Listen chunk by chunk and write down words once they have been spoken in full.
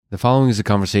The following is a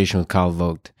conversation with Kyle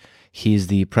Vogt. He is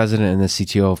the president and the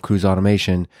CTO of Cruise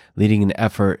Automation, leading an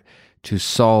effort to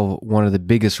solve one of the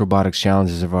biggest robotics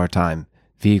challenges of our time,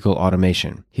 vehicle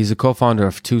automation. He's a co-founder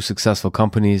of two successful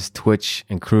companies, Twitch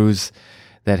and Cruise,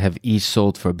 that have each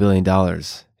sold for $1 billion.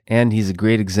 And he's a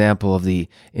great example of the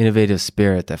innovative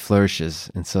spirit that flourishes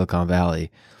in Silicon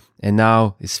Valley, and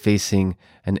now is facing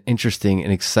an interesting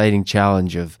and exciting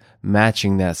challenge of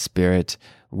matching that spirit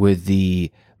with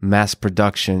the mass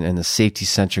production and the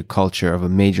safety-centric culture of a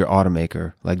major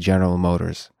automaker like General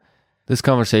Motors. This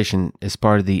conversation is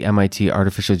part of the MIT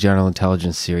Artificial General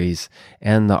Intelligence series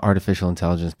and the Artificial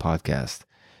Intelligence podcast.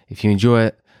 If you enjoy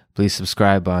it, please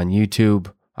subscribe on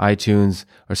YouTube, iTunes,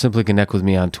 or simply connect with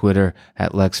me on Twitter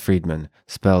at Lex Friedman,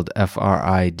 spelled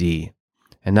F-R-I-D.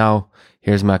 And now,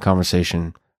 here's my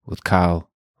conversation with Kyle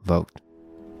Vogt.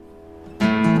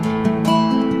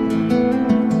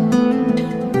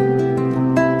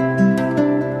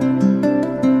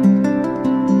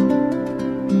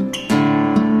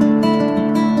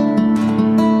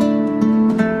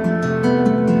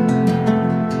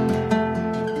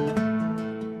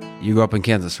 You grew up in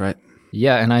Kansas, right?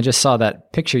 Yeah, and I just saw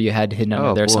that picture you had hidden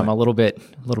under there, boy. so I'm a little bit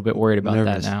worried about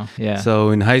Nervous. that now. Yeah. So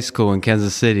in high school in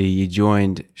Kansas City, you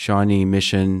joined Shawnee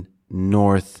Mission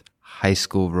North High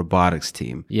School robotics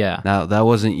team. Yeah. Now that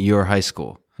wasn't your high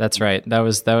school. That's right. That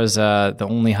was the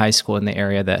only high school in the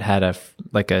area that had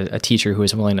a teacher who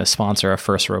was willing to sponsor a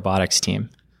first robotics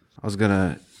team. I was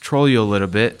gonna troll you a little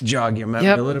bit, jog your memory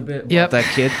a little bit about that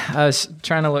kid. I was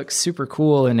trying to look super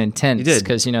cool and intense You did.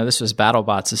 because this was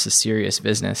BattleBots. This is serious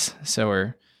business. So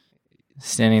we're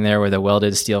standing there with a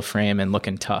welded steel frame and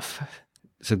looking tough.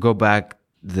 So go back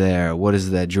there. What is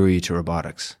it that drew you to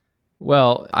robotics?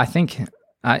 Well, I think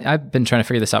I've been trying to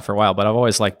figure this out for a while, but I've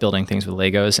always liked building things with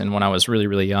Legos. And when I was really,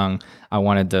 really young, I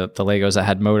wanted the Legos that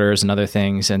had motors and other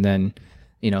things. And then,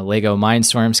 Lego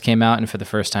Mindstorms came out, and for the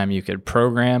first time, you could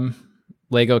program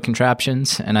Lego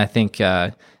contraptions. And I think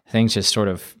things just sort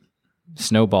of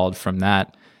snowballed from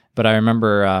that. But I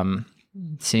remember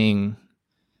seeing,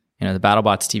 the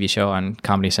BattleBots TV show on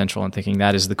Comedy Central and thinking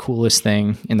that is the coolest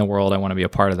thing in the world. I want to be a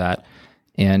part of that.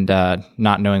 And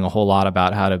not knowing a whole lot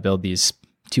about how to build these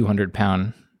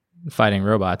 200-pound fighting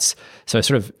robots. So I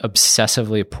sort of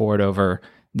obsessively pored over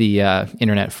the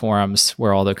internet forums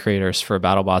where all the creators for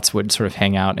BattleBots would sort of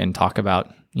hang out and talk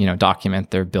about,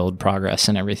 document their build progress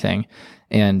and everything.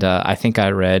 And I think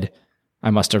I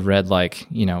must have read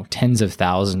tens of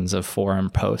thousands of forum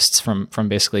posts from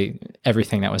basically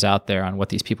everything that was out there on what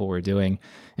these people were doing.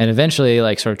 And eventually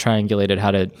sort of triangulated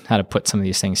how to put some of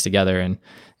these things together and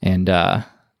ended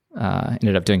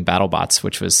up doing BattleBots,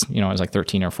 which was, I was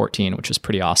 13 or 14, which was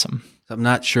pretty awesome. I'm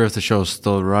not sure if the show's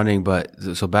still running, but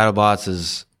so BattleBots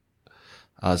is,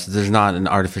 so there's not an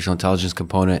artificial intelligence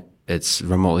component. It's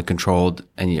remotely controlled,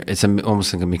 and it's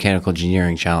almost like a mechanical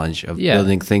engineering challenge of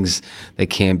building things that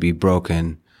can be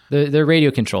broken. They're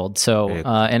radio controlled. So,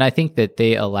 and I think that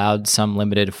they allowed some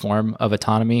limited form of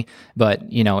autonomy, but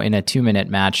in a 2-minute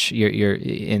match, you're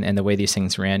in the way these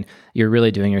things ran, you're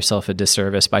really doing yourself a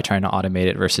disservice by trying to automate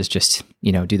it versus just,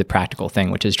 do the practical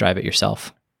thing, which is drive it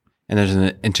yourself. And there's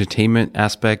an entertainment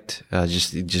aspect,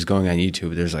 just going on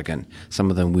YouTube. There's some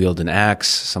of them wield an axe,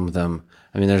 some of them,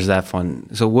 there's that fun.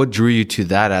 So what drew you to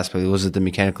that aspect? Was it the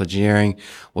mechanical engineering?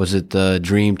 Was it the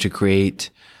dream to create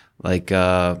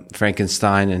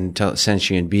Frankenstein and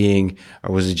sentient being,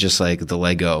 or was it just the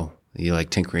Lego? You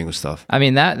tinkering with stuff?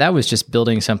 That was just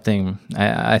building something.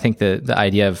 I think the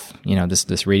idea of,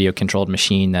 this radio controlled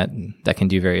machine that can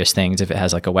do various things, if it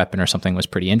has a weapon or something, was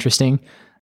pretty interesting.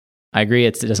 I agree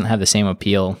it doesn't have the same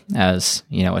appeal as,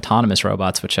 autonomous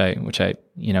robots, which I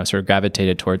sort of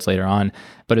gravitated towards later on,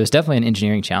 but it was definitely an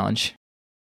engineering challenge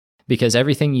because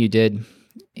everything you did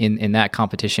in that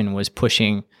competition was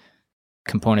pushing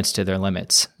components to their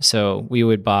limits. So we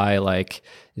would buy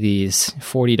these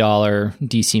 $40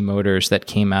 DC motors that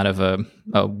came out of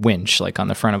a winch, on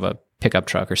the front of a pickup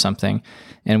truck or something.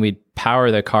 And we'd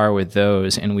power the car with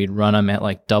those, and we'd run them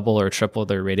at double or triple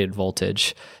their rated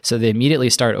voltage. So they immediately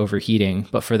start overheating.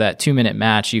 But for that 2-minute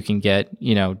match, you can get,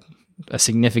 a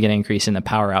significant increase in the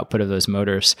power output of those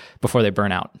motors before they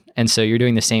burn out. And so you're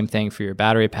doing the same thing for your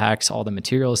battery packs, all the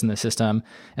materials in the system.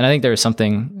 And I think there was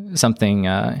something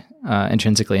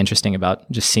intrinsically interesting about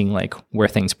just seeing where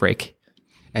things break.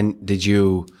 And did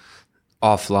you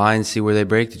offline see where they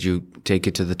break? Did you take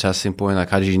it to the testing point?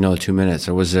 How did you know 2 minutes?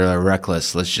 Or was there a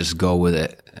reckless, let's just go with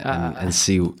it and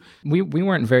see? We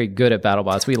weren't very good at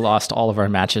BattleBots. We lost all of our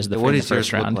matches in the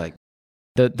first round. Look like?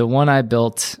 The one I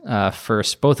built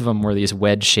first, both of them were these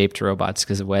wedge-shaped robots,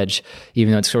 because a wedge,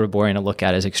 even though it's sort of boring to look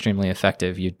at, is extremely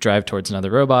effective. You drive towards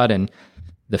another robot, and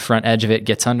the front edge of it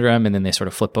gets under them, and then they sort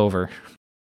of flip over,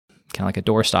 kind of like a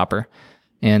door stopper.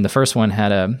 And the first one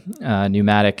had a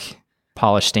pneumatic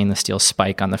polished stainless steel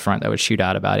spike on the front that would shoot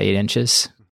out about 8 inches.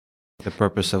 The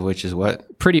purpose of which is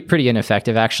what? Pretty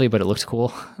ineffective, actually, but it looked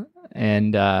cool.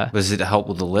 And was it to help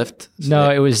with the lift? No,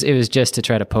 it was just to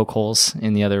try to poke holes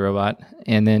in the other robot.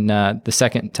 And then the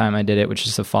second time I did it, which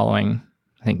is the following,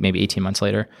 I think maybe 18 months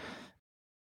later,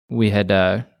 we had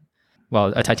a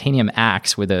titanium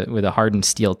axe with a hardened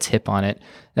steel tip on it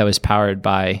that was powered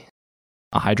by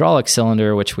a hydraulic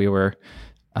cylinder, which we were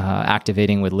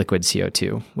activating with liquid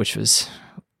CO2, which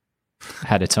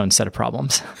had its own set of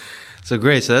problems. So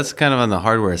great. So that's kind of on the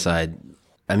hardware side.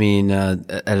 I mean,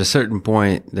 at a certain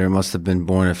point, there must have been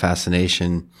born a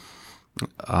fascination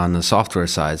on the software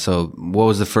side. So what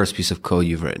was the first piece of code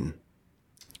you've written?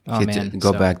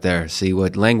 Go back there. See,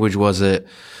 what language was it?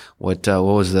 What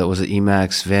was it? Was it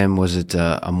Emacs, Vim? Was it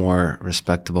a more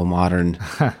respectable modern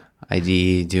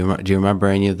IDE? Do you remember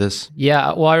any of this?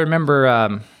 Yeah. Well, I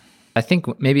remember, I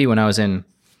think maybe when I was in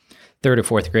 3rd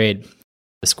or 4th grade,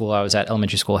 the school I was at,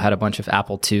 elementary school, had a bunch of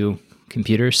Apple II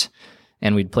computers,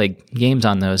 and we'd play games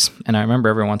on those. And I remember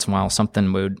every once in a while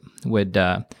something would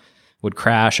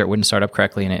crash or it wouldn't start up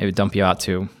correctly, and it would dump you out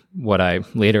to what I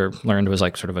later learned was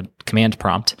like sort of a command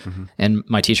prompt. Mm-hmm. And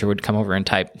my teacher would come over and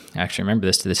type, I actually remember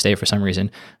this to this day for some reason,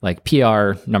 like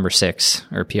PR number 6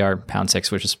 or PR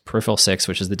 #6, which is peripheral 6,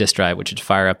 which is the disk drive, which would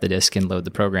fire up the disk and load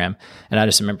the program. And I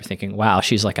just remember thinking, wow,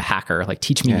 she's like a hacker. Like,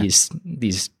 teach me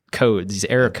these codes, these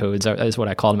error codes is what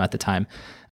I called them at the time.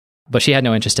 But she had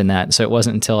no interest in that. So it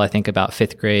wasn't until I think about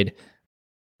 5th grade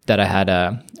that I had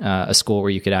a school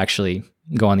where you could actually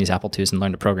go on these Apple IIs and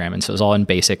learn to program. And so it was all in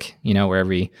BASIC, where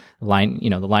every line,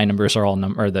 the line numbers are all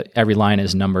every line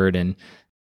is numbered, and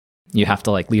you have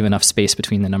to like leave enough space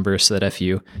between the numbers so that if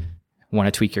you want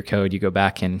to tweak your code, you go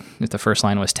back, and if the first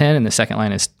line was 10 and the second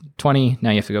line is 20,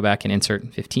 now you have to go back and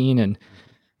insert 15. And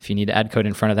if you need to add code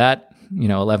in front of that,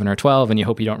 11 or 12, and you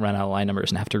hope you don't run out of line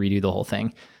numbers and have to redo the whole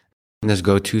thing. And there's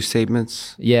go-to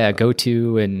statements? Yeah,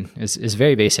 go-to, and is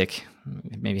very basic,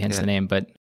 maybe hence the name, but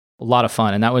a lot of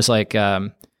fun. And that was like,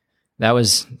 that's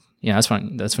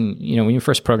when, when you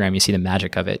first program, you see the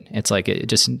magic of it. It's like, it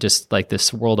just like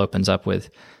this world opens up with,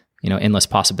 endless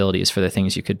possibilities for the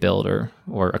things you could build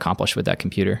or accomplish with that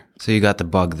computer. So you got the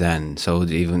bug then. So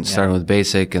even starting with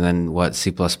BASIC, and then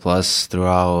C++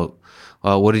 throughout.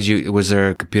 Was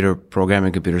there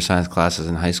computer science classes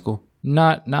in high school?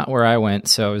 Not where I went.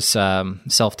 So I was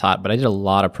self-taught, but I did a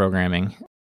lot of programming.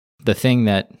 The thing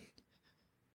that,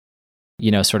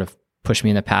 sort of pushed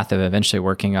me in the path of eventually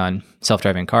working on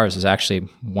self-driving cars was actually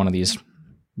one of these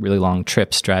really long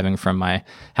trips driving from my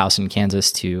house in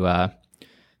Kansas to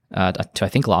I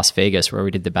think Las Vegas, where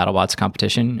we did the BattleBots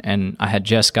competition. And I had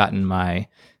just gotten my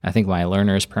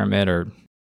learner's permit or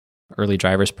early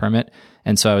driver's permit.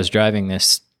 And so I was driving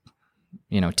this,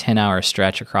 10-hour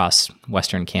stretch across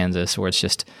western Kansas where it's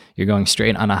just, you're going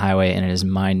straight on a highway and it is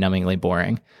mind-numbingly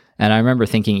boring. And I remember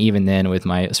thinking even then, with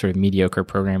my sort of mediocre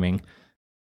programming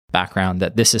background,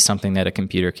 that this is something that a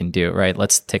computer can do, right?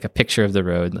 Let's take a picture of the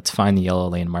road, let's find the yellow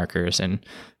lane markers and,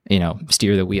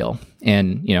 steer the wheel.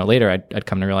 And, later I'd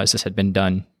come to realize this had been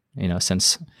done,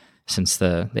 since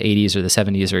the 80s or the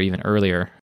 70s or even earlier,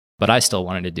 but I still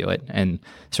wanted to do it. And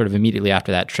sort of immediately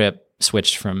after that trip,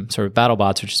 switched from sort of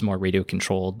BattleBots, which is more radio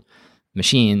controlled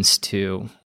machines, to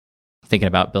thinking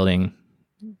about building,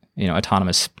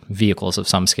 autonomous vehicles of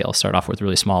some scale. Start off with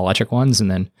really small electric ones,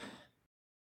 and then,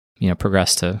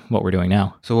 progress to what we're doing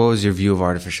now. So what was your view of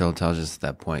artificial intelligence at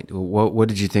that point? What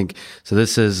did you think? So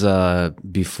this is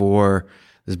before,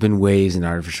 there's been waves in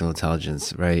artificial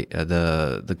intelligence, right?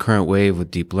 The current wave with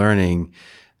deep learning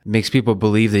makes people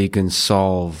believe that you can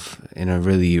solve in a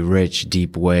really rich,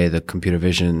 deep way the computer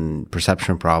vision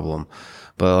perception problem.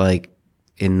 But like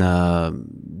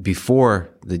before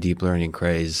the deep learning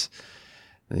craze,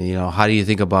 how do you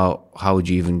think about, how would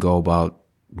you even go about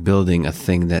building a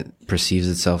thing that perceives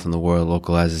itself in the world,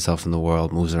 localizes itself in the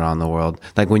world, moves around the world?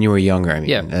 Like when you were younger,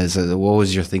 what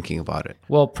was your thinking about it?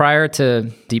 Well, prior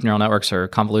to deep neural networks or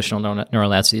convolutional neural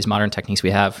nets, these modern techniques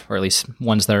we have, or at least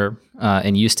ones that are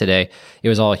in use today, it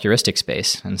was all heuristics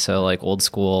based. And so like old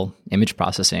school image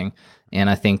processing. And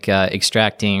I think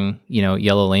extracting,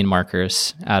 yellow lane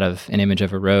markers out of an image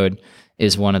of a road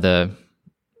is one of the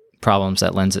problems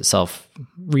that lends itself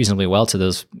reasonably well to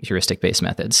those heuristic-based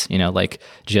methods. Like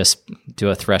just do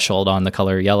a threshold on the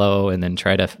color yellow and then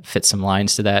try to fit some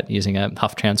lines to that using a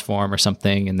Huff transform or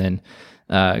something, and then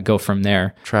go from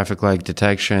there. Traffic light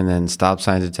detection and stop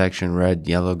sign detection, red,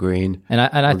 yellow, green. And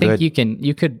I think you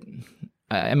could,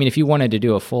 if you wanted to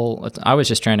do a full, I was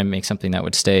just trying to make something that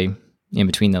would stay in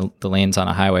between the lanes on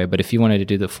a highway. But if you wanted to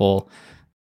do the full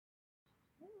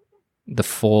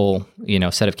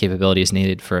set of capabilities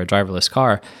needed for a driverless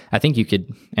car, I think you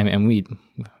could, and we've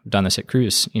done this at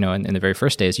Cruise, in the very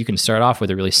first days, you can start off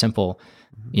with a really simple,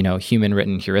 human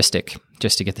written heuristic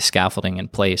just to get the scaffolding in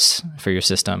place for your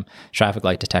system. Traffic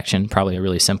light detection, probably a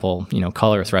really simple,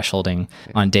 color thresholding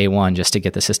on day one just to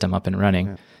get the system up and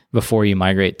running before you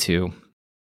migrate to,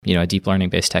 a deep learning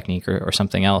based technique or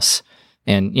something else.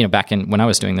 And, back when I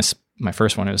was doing this, my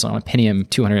first one, it was on a Pentium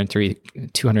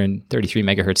 233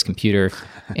 megahertz computer.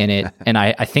 And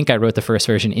I think I wrote the first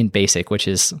version in BASIC, which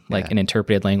is like an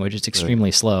interpreted language. It's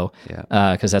extremely slow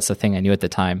because that's the thing I knew at the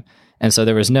time. And so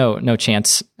there was no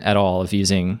chance at all of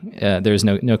using, there was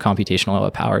no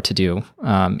computational power to do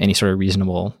any sort of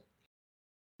reasonable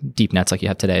deep nets like you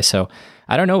have today. So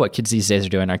I don't know what kids these days are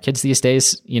doing. Are kids these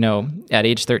days, at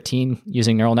age 13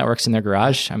 using neural networks in their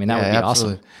garage? I mean, that would be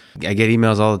absolutely awesome. I get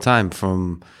emails all the time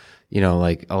from,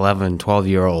 like 11,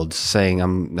 12-year-olds saying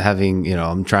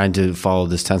I'm trying to follow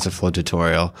this TensorFlow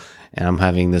tutorial and I'm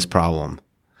having this problem.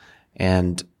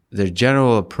 And their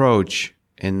general approach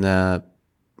in the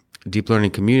deep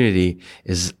learning community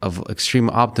is of extreme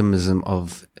optimism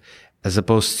as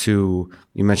opposed to,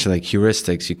 you mentioned like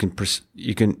heuristics,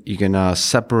 you can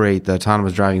separate the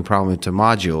autonomous driving problem into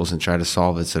modules and try to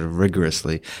solve it sort of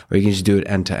rigorously, or you can just do it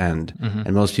end to end.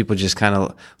 And most people just kind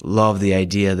of love the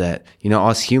idea that,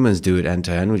 us humans do it end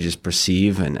to end. We just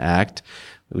perceive and act.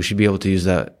 We should be able to use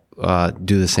that,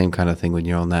 do the same kind of thing with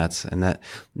neural nets. And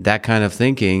that kind of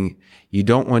thinking, you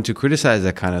don't want to criticize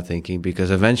that kind of thinking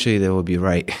because eventually they will be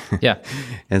right. Yeah.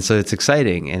 And so it's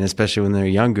exciting. And especially when they're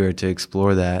younger, to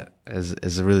explore that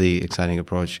is a really exciting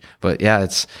approach. But yeah,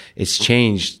 it's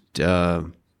changed,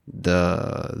 the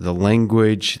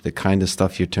language, the kind of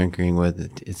stuff you're tinkering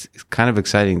with. It's kind of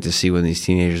exciting to see when these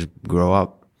teenagers grow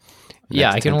up.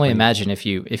 Yeah, I can only imagine if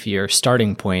your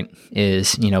starting point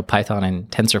is, Python and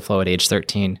TensorFlow at age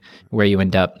 13, where you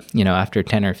end up, after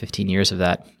 10 or 15 years of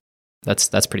that.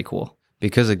 That's pretty cool.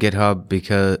 Because of GitHub,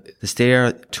 because the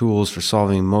state-of-the-art tools for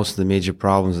solving most of the major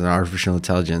problems in artificial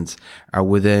intelligence are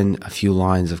within a few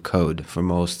lines of code for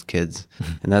most kids.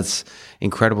 And that's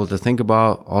incredible to think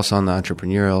about, also on the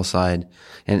entrepreneurial side.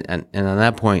 And on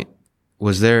that point,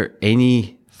 was there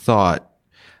any thought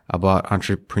about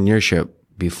entrepreneurship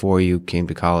before you came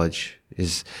to college?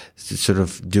 Is sort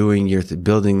of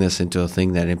building this into a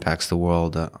thing that impacts the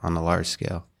world on a large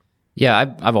scale?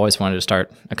 Yeah, I've always wanted to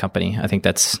start a company. I think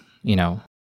that's,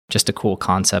 just a cool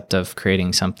concept of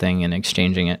creating something and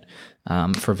exchanging it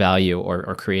for value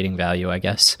or creating value, I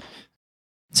guess.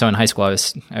 So in high school, I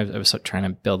was trying to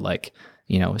build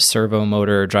servo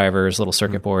motor drivers, little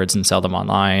circuit boards, and sell them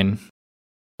online,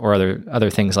 or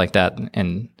other things like that.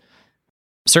 And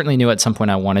certainly knew at some point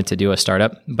I wanted to do a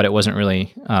startup, but it wasn't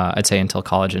really, I'd say, until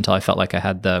college, until I felt like I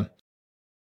had the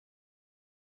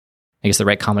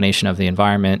right combination of the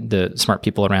environment, the smart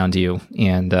people around you,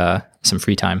 and some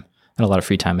free time. I had a lot of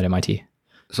free time at MIT.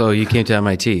 So you came to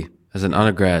MIT as an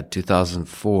undergrad,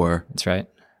 2004. That's right.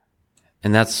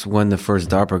 And that's when the first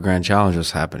DARPA Grand Challenge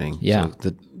was happening. Yeah.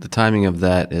 So the timing of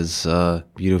that is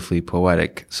beautifully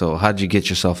poetic. So how did you get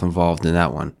yourself involved in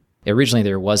that one? Originally,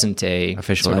 there wasn't a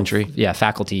official entry.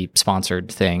 Faculty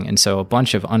sponsored thing. And so a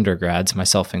bunch of undergrads,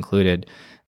 myself included,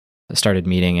 started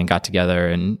meeting and got together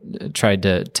and tried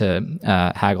to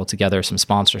haggle together some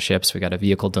sponsorships. We got a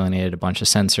vehicle donated, a bunch of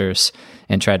sensors,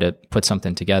 and tried to put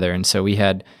something together. And so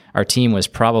our team was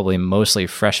probably mostly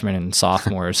freshmen and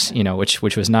sophomores,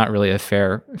 which was not really a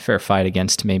fair fight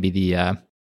against maybe the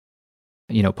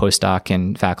postdoc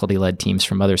and faculty led teams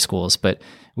from other schools. But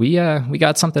we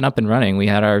got something up and running. We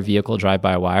had our vehicle drive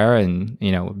by wire and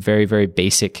very, very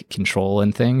basic control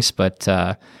and things, but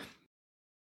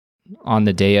on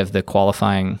the day of the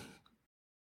qualifying,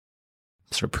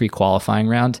 sort of pre-qualifying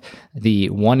round, the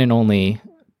one and only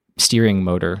steering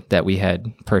motor that we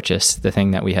had purchased, the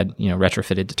thing that we had,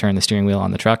 retrofitted to turn the steering wheel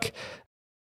on the truck,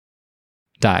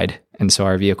 died. And so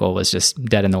our vehicle was just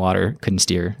dead in the water, couldn't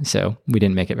steer. So we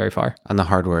didn't make it very far. On the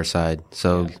hardware side.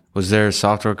 So was there a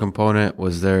software component?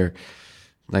 Was there,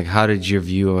 how did your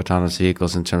view of autonomous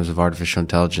vehicles in terms of artificial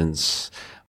intelligence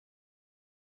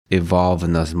evolve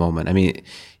in this moment? I mean,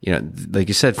 like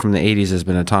you said, from the 80s there's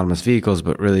been autonomous vehicles,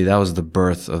 but really that was the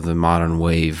birth of the modern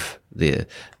wave, the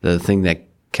thing that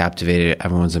captivated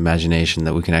everyone's imagination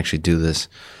that we can actually do this.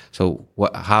 So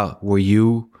how were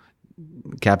you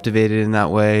captivated in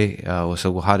that way?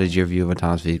 So how did your view of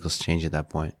autonomous vehicles change at that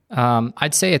point?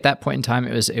 I'd say at that point in time,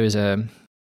 it was a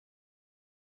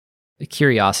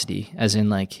curiosity, as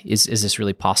in is this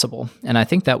really possible? And I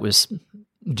think that was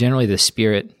generally the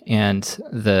spirit and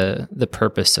the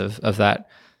purpose of that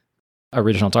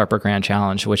original DARPA Grand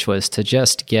Challenge, which was to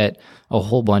just get a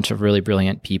whole bunch of really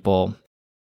brilliant people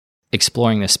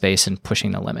exploring this space and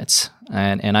pushing the limits.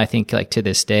 And I think like to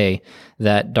this day,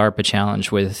 that DARPA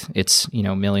challenge with its,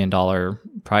 $1 million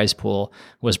prize pool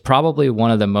was probably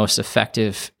one of the most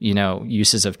effective,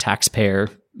 uses of taxpayer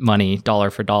money, dollar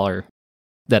for dollar,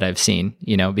 that I've seen,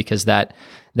 because that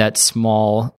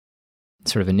small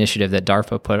sort of initiative that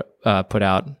DARPA put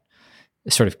out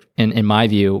sort of, in my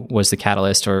view, was the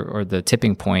catalyst or the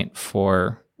tipping point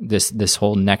for this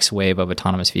whole next wave of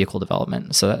autonomous vehicle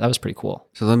development. So that was pretty cool.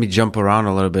 So let me jump around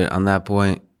a little bit on that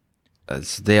point.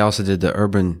 They also did the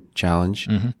urban challenge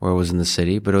where it was in the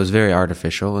city, but it was very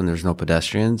artificial and there's no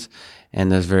pedestrians and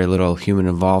there's very little human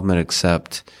involvement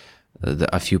except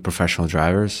a few professional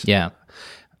drivers. Yeah.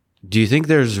 Do you think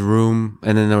there's room?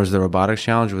 And then there was the robotics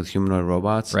challenge with humanoid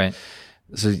robots. Right.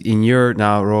 So in your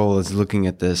now role as looking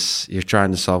at this, you're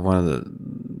trying to solve one of the,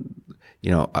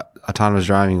 autonomous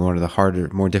driving, one of the harder,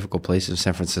 more difficult places in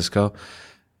San Francisco.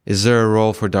 Is there a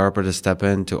role for DARPA to step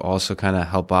in to also kind of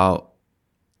help out,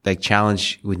 like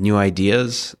challenge with new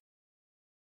ideas,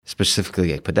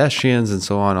 specifically like pedestrians and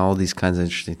so on, all these kinds of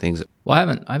interesting things? Well,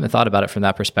 I haven't thought about it from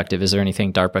that perspective. Is there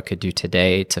anything DARPA could do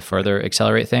today to further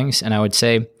accelerate things? And I would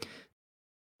say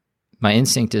my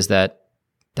instinct is that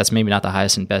that's maybe not the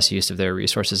highest and best use of their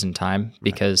resources and time,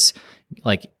 because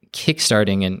like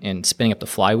kickstarting and spinning up the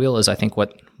flywheel is, I think,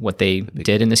 what they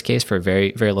did in this case for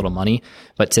very, very little money.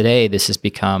 But today this has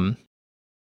become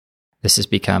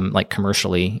like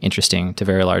commercially interesting to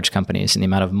very large companies, and the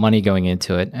amount of money going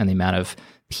into it and the amount of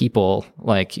people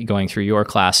like going through your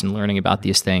class and learning about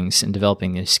these things and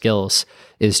developing these skills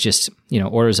is just,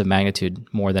 orders of magnitude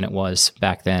more than it was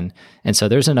back then. And so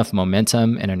there's enough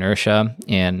momentum and inertia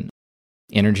and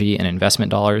energy and investment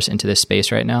dollars into this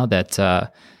space right now that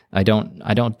I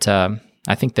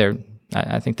think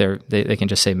they can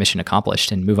just say mission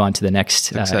accomplished and move on to the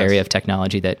next area of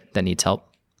technology that needs help.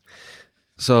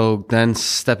 So then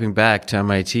stepping back to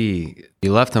MIT,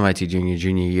 you left MIT during your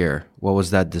junior year. What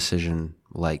was that decision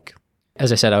like?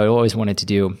 As I said, I always wanted to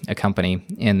do a company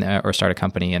or start a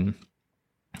company, and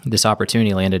this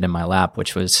opportunity landed in my lap,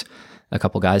 which was a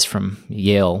couple guys from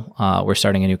Yale were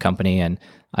starting a new company, and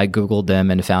I Googled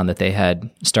them and found that they had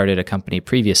started a company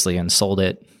previously and sold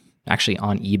it actually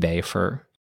on eBay for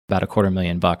about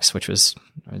 $250,000, which was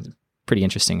a pretty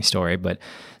interesting story. But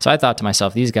so I thought to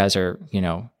myself, these guys are,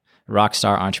 rock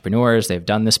star entrepreneurs. They've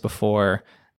done this before.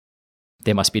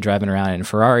 They must be driving around in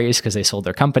Ferraris because they sold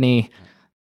their company.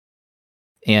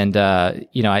 And,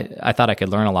 I thought I could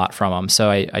learn a lot from them. So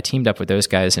I teamed up with those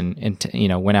guys and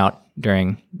went out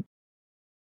to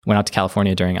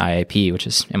California during IAP, which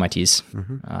is MIT's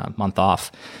month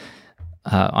off,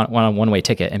 on a one-way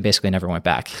ticket, and basically never went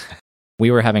back.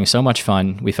 We were having so much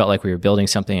fun. We felt like we were building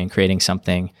something and creating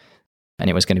something, and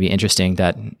it was going to be interesting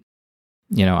that,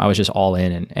 I was just all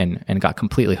in and got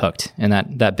completely hooked. And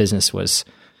that business was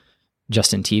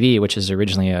Justin TV, which is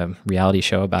originally a reality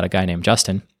show about a guy named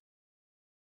Justin,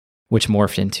 which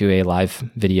morphed into a live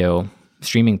video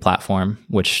streaming platform,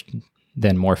 which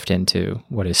then morphed into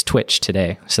what is Twitch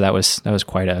today. So that was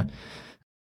quite an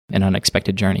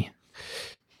unexpected journey.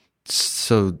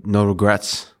 So no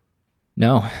regrets?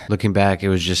 No. Looking back, it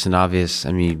was just an obvious,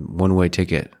 one-way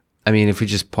ticket. If we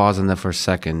just pause on that for a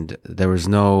second, there was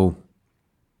no...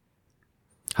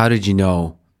 How did you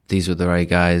know these were the right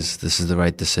guys? This is the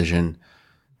right decision?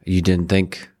 You didn't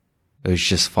think it was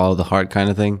just follow the heart kind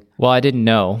of thing? Well, I didn't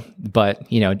know, but,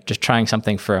 just trying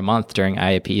something for a month during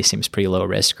IAP seems pretty low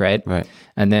risk, right? Right.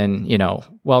 And then,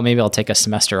 maybe I'll take a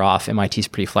semester off. MIT's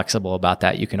pretty flexible about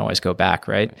that. You can always go back,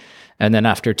 right? And then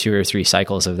after 2 or 3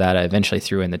 cycles of that, I eventually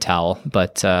threw in the towel.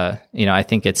 But, I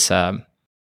think it's, I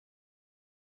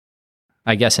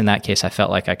guess in that case, I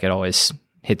felt like I could always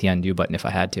hit the undo button if I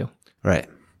had to. Right.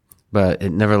 But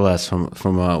nevertheless, from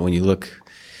when you look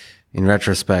in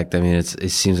retrospect, it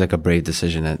seems like a brave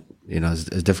decision that,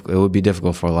 is difficult. It would be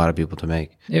difficult for a lot of people to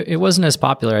make. It wasn't as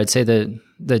popular. I'd say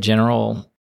the general,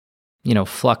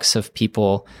 flux of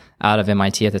people out of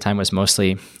MIT at the time was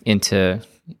mostly into,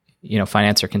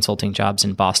 finance or consulting jobs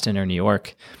in Boston or New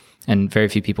York. And very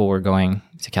few people were going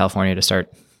to California to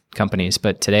start companies.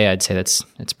 But today I'd say it's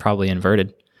probably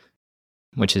inverted,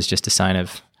 which is just a sign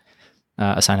of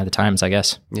the times, I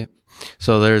guess. Yep.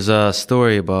 So there's a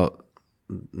story about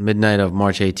midnight of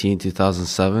March 18,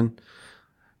 2007,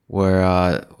 where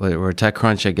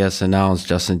TechCrunch, I guess, announced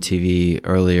Justin TV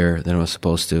earlier than it was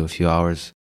supposed to, a few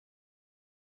hours.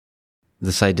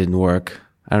 The site didn't work.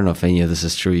 I don't know if any of this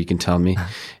is true. You can tell me.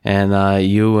 And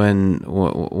you and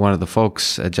one of the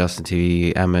folks at Justin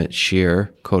TV, Emmett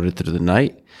Shear, coded through the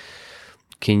night.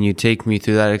 Can you take me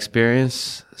through that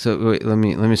experience? So wait, let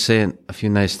me say a few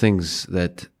nice things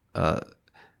that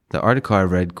the article I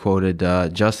read quoted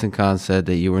Justin Kan said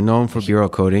that you were known for hero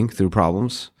coding through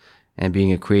problems and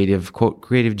being a creative, quote,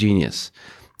 creative genius.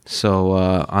 So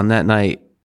on that night,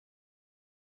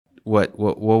 what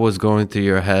was going through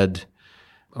your head?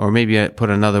 Or maybe I put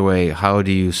another way, how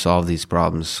do you solve these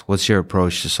problems? What's your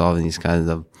approach to solving these kinds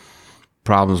of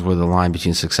problems where the line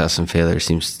between success and failure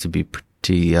seems to be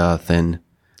pretty thin?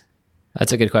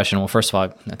 That's a good question. Well, first of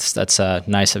all, that's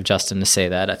nice of Justin to say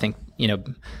that. I think,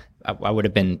 I would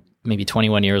have been maybe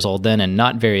 21 years old then and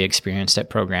not very experienced at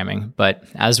programming. But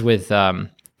as with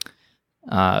everything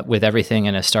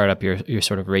in a startup, you're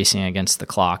sort of racing against the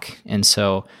clock. And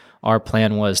so our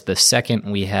plan was the second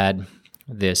we had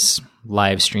this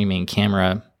live streaming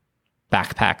camera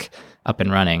backpack up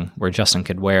and running where Justin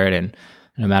could wear it, and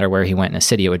no matter where he went in a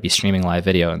city, it would be streaming live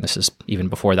video. And this is even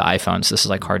before the iPhone. So this is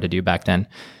like hard to do back then.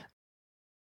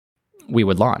 We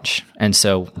would launch. And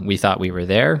so we thought we were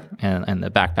there and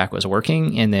the backpack was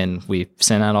working. And then we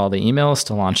sent out all the emails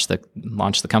to launch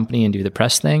the company and do the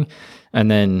press thing.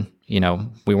 And then,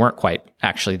 we weren't quite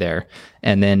actually there.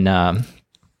 And then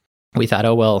we thought,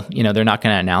 oh, well, they're not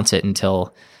going to announce it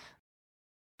until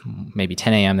maybe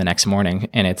 10 a.m. the next morning.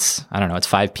 And it's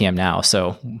 5 p.m. now.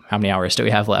 So how many hours do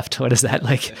we have left? What is that?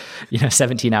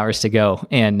 17 hours to go.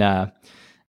 And that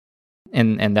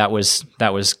was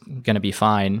going to be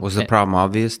fine. Was the problem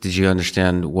obvious? Did you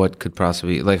understand what could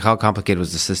possibly, how complicated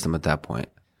was the system at that point?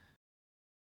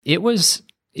 It was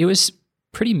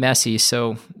pretty messy.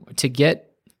 So to get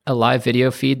a live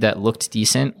video feed that looked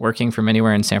decent working from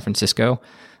anywhere in San Francisco,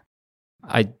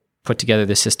 I put together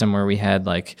this system where we had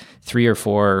 3 or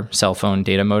 4 cell phone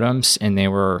data modems, and they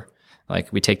were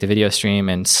we take the video stream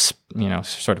and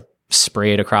sort of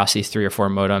spray it across these 3 or 4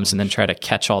 modems and then try to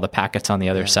catch all the packets on the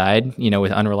other side,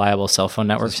 with unreliable cell phone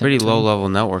networks. So it's pretty low level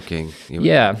networking.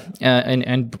 Yeah.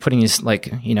 And putting these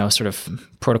sort of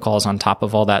protocols on top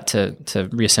of all that to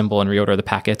reassemble and reorder the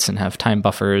packets and have time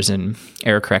buffers and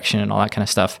error correction and all that kind of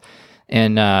stuff.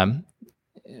 And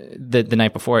the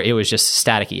night before, it was just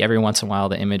staticky. Every once in a while,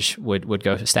 the image would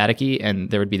go staticky, and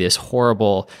there would be this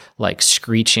horrible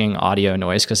screeching audio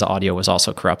noise because the audio was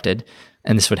also corrupted.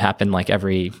 And this would happen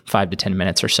every 5 to 10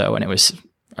 minutes or so, and it was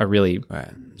a really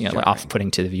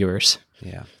off-putting to the viewers.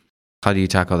 Yeah. How do you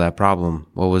tackle that problem?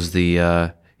 What was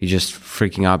the you just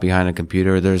freaking out behind a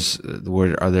computer?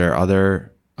 Are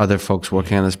there other folks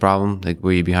working on this problem?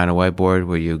 Were you behind a whiteboard?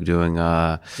 Were you doing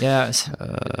it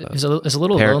was a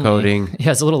little pair lonely. Coding?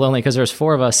 Yeah, it's a little lonely because there's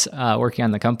 4 of us working on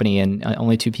the company, and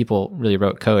only 2 people really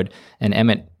wrote code. And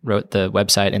Emmett wrote the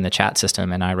website and the chat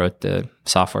system, and I wrote the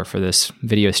software for this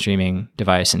video streaming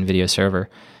device and video server.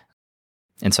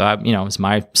 And so it was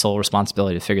my sole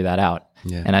responsibility to figure that out.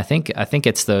 Yeah. And I think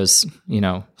it's those,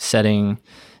 setting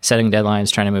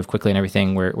deadlines, trying to move quickly and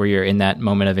everything where you're in that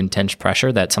moment of intense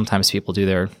pressure that sometimes people do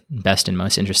their best and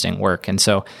most interesting work. And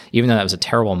so even though that was a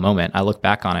terrible moment, I look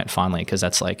back on it fondly because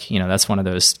that's that's one of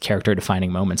those character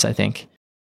defining moments, I think.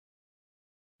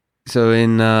 So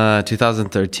in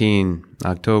 2013,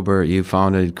 October, you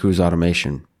founded Cruise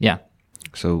Automation. Yeah.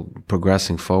 So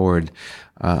progressing forward,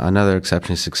 another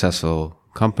exceptionally successful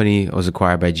company was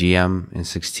acquired by GM in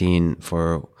 2016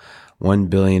 for $1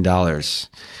 billion.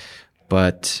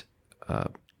 But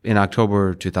in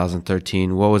October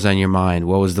 2013, what was on your mind?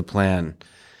 What was the plan?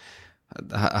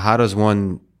 How does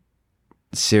one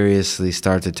seriously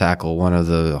start to tackle one of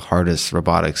the hardest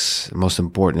robotics, most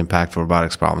important, impactful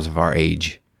robotics problems of our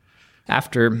age?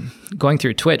 After going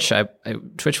through Twitch,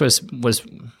 Twitch was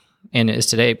and is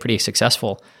today pretty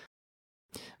successful,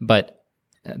 but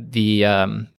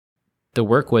the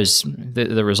work was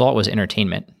the result was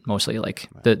entertainment mostly.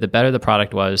 The better the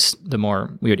product was, the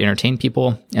more we would entertain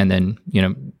people, and then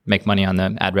make money on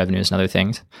the ad revenues and other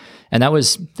things. And that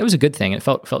was a good thing. It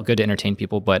felt good to entertain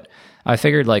people, but I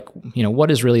figured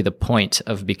what is really the point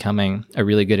of becoming a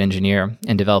really good engineer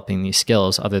and developing these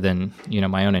skills other than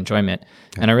my own enjoyment?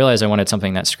 Yeah. And I realized I wanted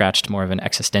something that scratched more of an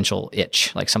existential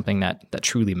itch, something that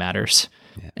truly matters.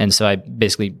 Yeah. And so I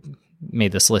basically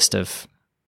made this list of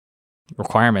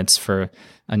requirements for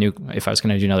if I was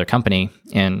going to do another company.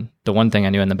 And the one thing I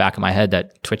knew in the back of my head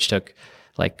that Twitch took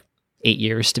 8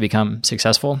 years to become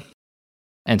successful.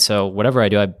 And so whatever I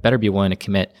do, I better be willing to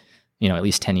commit, at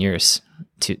least 10 years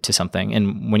to something.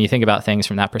 And when you think about things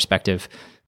from that perspective,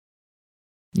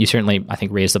 you certainly, I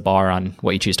think, raise the bar on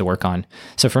what you choose to work on.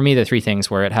 So for me, the 3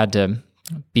 things were it had to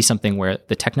be something where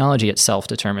the technology itself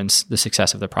determines the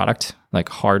success of the product,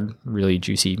 hard, really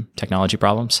juicy technology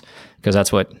problems, because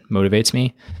that's what motivates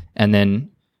me. And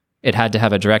then it had to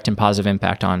have a direct and positive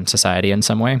impact on society in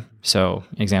some way. So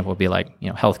an example would be like,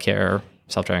 healthcare,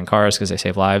 self-driving cars because they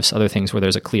save lives, other things where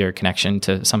there's a clear connection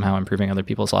to somehow improving other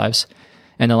people's lives.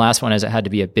 And the last one is it had to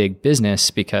be a big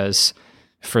business because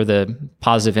for the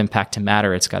positive impact to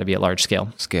matter, it's got to be at large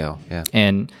scale. Yeah.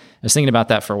 And I was thinking about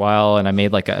that for a while, and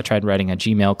I tried writing a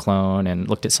Gmail clone and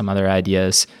looked at some other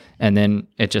ideas, and then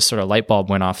it just sort of light bulb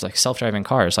went off, like self-driving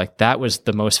cars. Like that was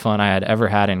the most fun I had ever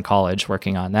had in college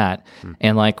working on that.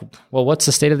 And like, well, what's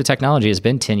the state of the technology? It's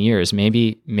been 10 years.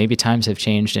 Maybe times have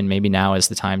changed, and maybe now is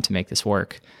the time to make this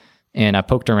work. And I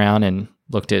poked around and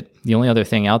looked at the only other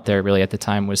thing out there really at the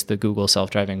time was the Google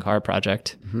self-driving car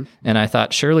project. And I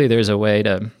thought, surely there's a way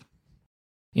to,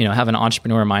 have an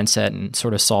entrepreneur mindset and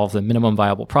sort of solve the minimum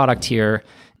viable product here.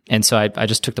 And so I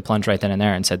just took the plunge right then and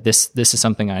there and said, this is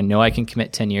something I know I can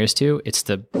commit 10 years to. It's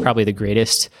probably the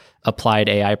greatest applied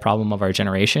AI problem of our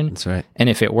generation. That's right. And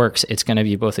if it works, it's going to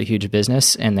be both a huge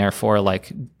business and therefore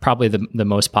like probably the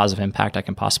most positive impact I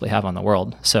can possibly have on the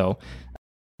world. So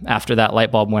after that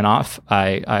light bulb went off,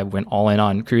 I went all in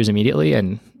on Cruise immediately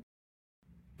and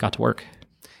got to work.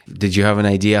 Did you have an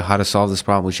idea how to solve this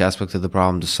problem? Which aspect of the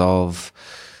problem to solve?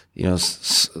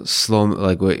 Slow,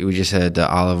 like what we just had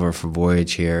Oliver from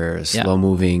Voyage here, slow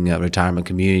moving retirement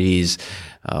communities,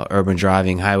 urban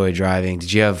driving, highway driving.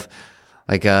 Did you have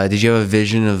a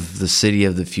vision of the city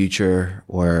of the future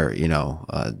where,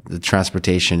 the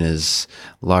transportation is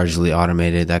largely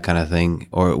automated, that kind of thing?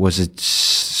 Or was it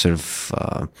sort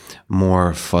of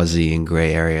more fuzzy and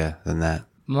gray area than that?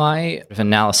 My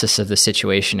analysis of the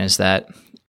situation is that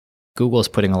Google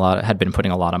had been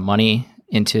putting a lot of money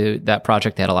into that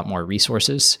project. They had a lot more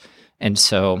resources. And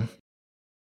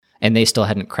they still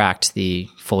hadn't cracked the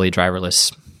fully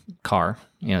driverless car.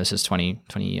 This is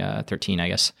 2013, I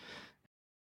guess.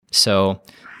 So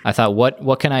I thought,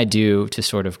 what can I do to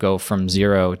sort of go from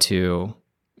zero to,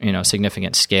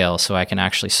 significant scale so I can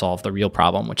actually solve the real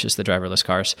problem, which is the driverless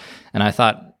cars. And I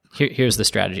thought, here's the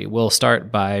strategy. We'll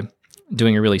start by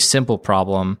doing a really simple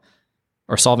problem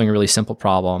or solving a really simple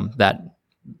problem that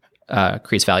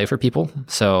creates value for people.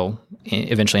 So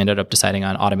eventually ended up deciding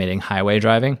on automating highway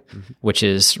driving, which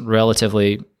is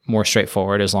relatively more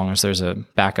straightforward as long as there's a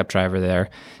backup driver there.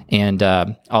 And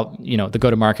the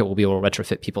go-to-market will be able to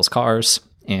retrofit people's cars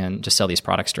and just sell these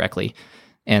products directly.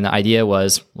 And the idea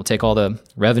was we'll take all the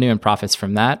revenue and profits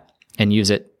from that and use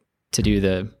it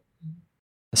to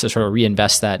sort of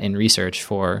reinvest that in research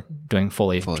for doing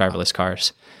fully driverless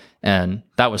cars. And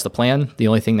that was the plan. The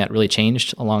only thing that really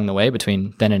changed along the way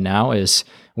between then and now is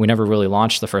we never really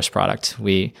launched the first product.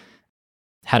 We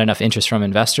had enough interest from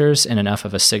investors and enough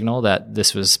of a signal that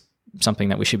this was something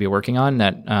that we should be working on,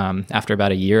 that after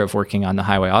about a year of working on the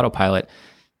highway autopilot,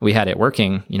 we had it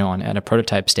working, at a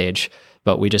prototype stage,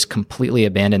 but we just completely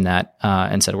abandoned that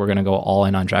and said, we're going to go all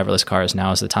in on driverless cars.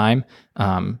 Now is the time.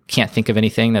 Can't think of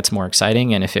anything that's more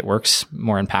exciting. And if it works,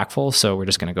 more impactful. So we're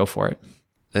just going to go for it.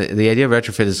 The idea of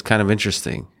retrofit is kind of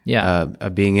interesting. Yeah.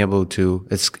 Being able to,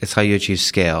 it's how you achieve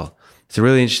scale. It's a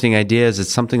really interesting idea. Is it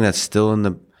something that's still in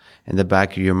the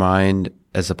back of your mind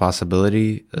as a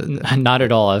possibility? Not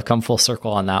at all. I've come full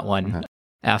circle on that one. Okay.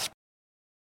 After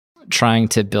trying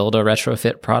to build a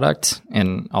retrofit product,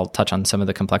 and I'll touch on some of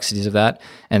the complexities of that,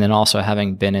 and then also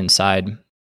having been inside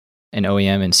an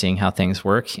OEM and seeing how things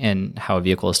work and how a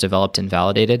vehicle is developed and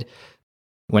validated,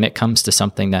 when it comes to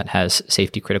something that has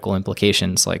safety critical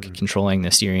implications like controlling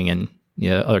the steering and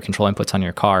other control inputs on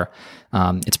your car,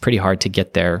 it's pretty hard to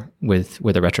get there with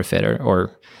a retrofit,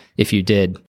 or if you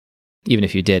did, even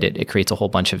if you did, it creates a whole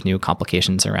bunch of new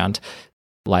complications around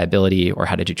liability, or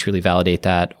how did you truly validate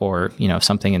that, or if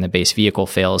something in the base vehicle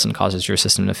fails and causes your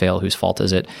system to fail, whose fault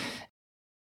is it?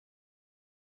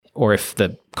 Or if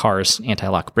the car's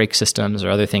anti-lock brake systems or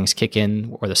other things kick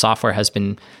in, or the software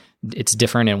it's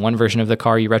different in one version of the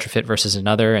car you retrofit versus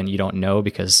another, and you don't know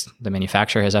because the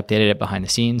manufacturer has updated it behind the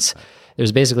scenes.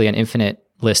 There's basically an infinite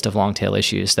list of long tail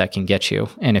issues that can get you.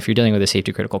 And if you're dealing with a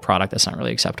safety critical product, that's not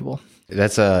really acceptable.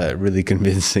 That's a really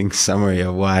convincing summary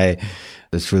of why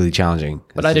it's really challenging.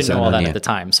 But I didn't know all that at the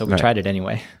time, so we tried it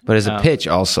anyway. But as a pitch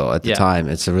also at the time,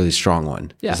 it's a really strong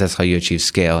one. Yeah. That's how you achieve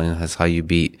scale, and that's how you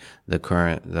beat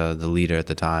the leader at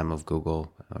the time of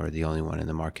Google, or the only one in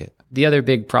the market. The other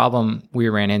big problem we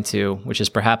ran into, which is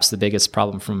perhaps the biggest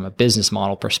problem from a business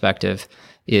model perspective,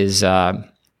 is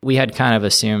we had kind of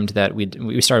assumed that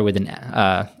we started with an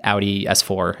Audi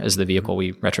S4 as the vehicle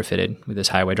we retrofitted with this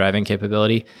highway driving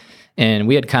capability. And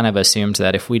we had kind of assumed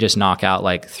that if we just knock out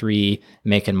like 3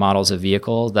 make and models of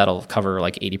vehicle, that'll cover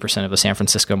like 80% of the San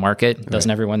Francisco market. Doesn't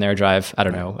everyone there drive, I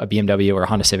don't know, a BMW or a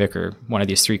Honda Civic or one of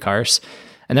these 3 cars?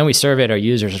 And then we surveyed our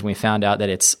users and we found out that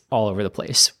it's all over the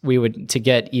place. To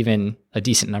get even a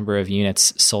decent number of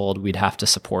units sold, we'd have to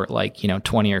support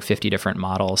 20 or 50 different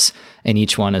models. And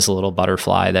each one is a little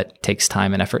butterfly that takes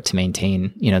time and effort to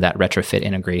maintain, that retrofit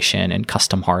integration and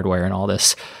custom hardware and all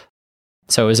this.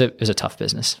 So it was a tough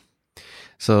business.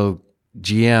 So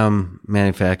GM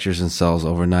manufactures and sells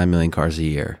over 9 million cars a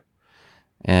year.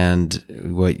 And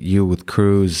what you with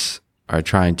Cruise are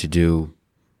trying to do,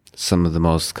 some of the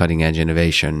most cutting edge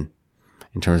innovation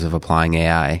in terms of applying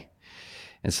AI.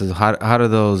 And so how do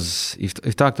those,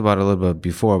 you've talked about it a little bit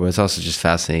before, but it's also just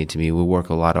fascinating to me. We work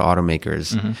with a lot of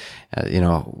automakers,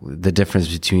 the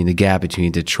difference between the gap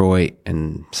between Detroit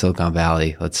and Silicon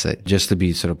Valley, let's say, just to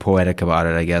be sort of poetic about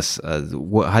it, I guess.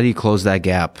 How do you close that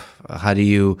gap? How do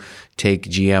you take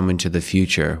GM into the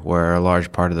future where a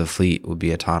large part of the fleet would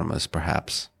be autonomous,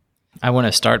 perhaps? I want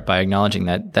to start by acknowledging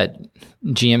that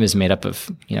GM is made up of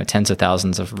tens of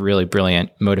thousands of really brilliant,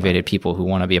 motivated people who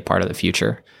want to be a part of the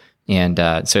future. And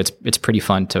so it's pretty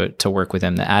fun to work with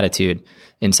them. The attitude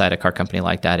inside a car company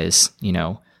like that is,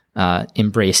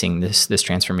 embracing this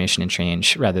transformation and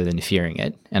change rather than fearing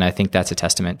it. And I think that's a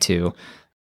testament to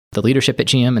the leadership at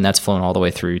GM, and that's flown all the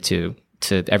way through to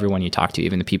everyone you talk to,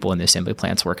 even the people in the assembly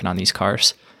plants working on these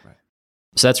cars. Right.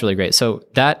 So that's really great. So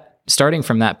starting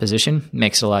from that position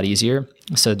makes it a lot easier.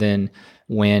 So then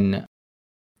when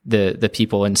the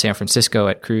people in San Francisco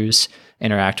at Cruise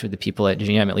interact with the people at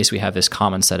GM, at least we have this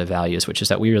common set of values, which is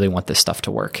that we really want this stuff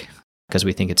to work because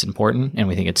we think it's important and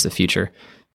we think it's the future.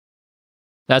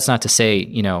 That's not to say,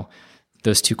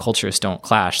 those two cultures don't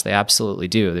clash. They absolutely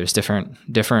do. There's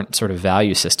different sort of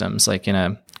value systems. Like in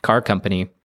a car company,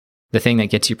 the thing that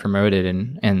gets you promoted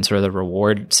and sort of the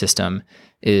reward system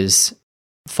is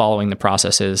following the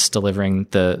processes, delivering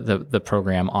the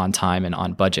program on time and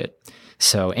on budget.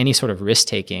 So any sort of risk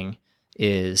taking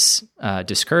is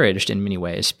discouraged in many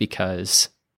ways, because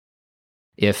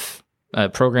if a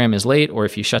program is late or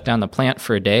if you shut down the plant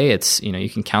for a day, it's you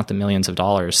can count the millions of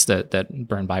dollars that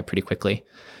burn by pretty quickly.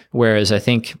 Whereas I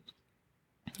think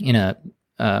in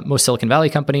most Silicon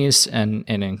Valley companies and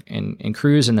in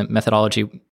Cruise and the methodology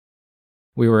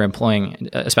we were employing,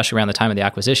 especially around the time of the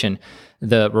acquisition,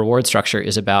 the reward structure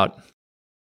is about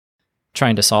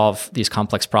trying to solve these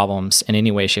complex problems in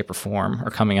any way, shape, or form, or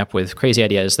coming up with crazy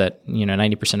ideas that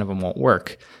 90% of them won't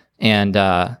work, and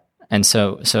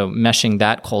so meshing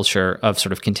that culture of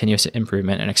sort of continuous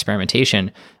improvement and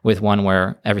experimentation with one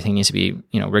where everything needs to be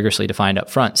rigorously defined up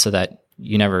front, so that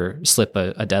you never slip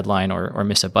a deadline or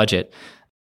miss a budget,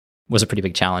 was a pretty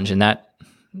big challenge. And that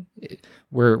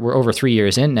we're over 3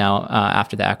 years in now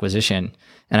after the acquisition,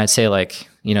 and I'd say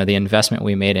the investment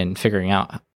we made in figuring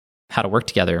out how to work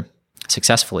together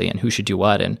successfully and who should do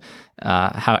what, and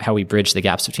how we bridge the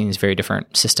gaps between these very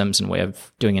different systems and way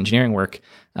of doing engineering work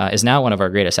is now one of our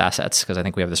greatest assets, because I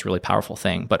think we have this really powerful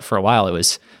thing. But for a while, it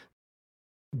was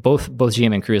both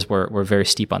GM and Cruise were very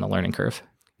steep on the learning curve.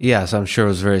 Yes, I'm sure it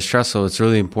was very stressful. It's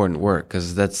really important work,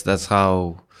 because that's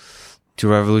how to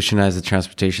revolutionize the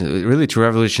transportation, really to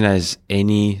revolutionize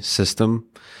any system.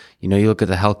 You look at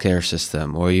the healthcare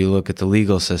system, or you look at the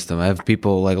legal system. I have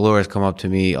people like lawyers come up to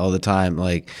me all the time,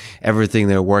 like everything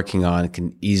they're working on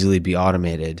can easily be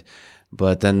automated.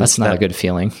 But then that's not a good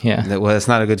feeling. Yeah. Well, it's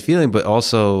not a good feeling, but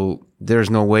also there's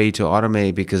no way to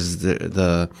automate, because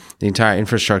the entire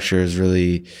infrastructure is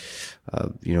really,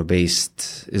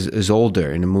 is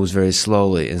older and it moves very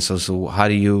slowly. And so how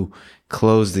do you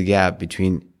close the gap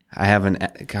between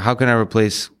how can I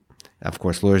replace? Of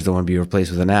course, lawyers don't want to be replaced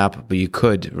with an app, but you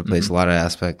could replace a lot of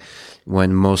aspects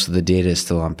when most of the data is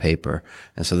still on paper.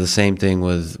 And so the same thing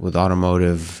with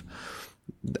automotive.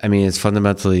 I mean, it's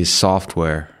fundamentally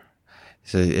software.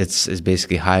 So it's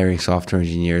basically hiring software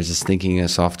engineers. It's thinking in a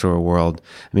software world.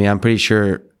 I mean, I'm pretty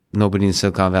sure nobody in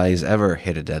Silicon Valley has ever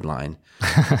hit a deadline.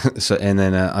 So, and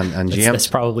then on GM, that's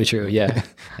probably true. Yeah.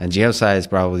 And GM side is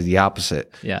probably the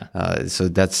opposite. Yeah. So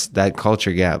that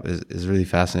culture gap is really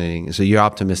fascinating. So you're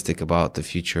optimistic about the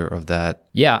future of that?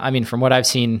 Yeah. I mean, from what I've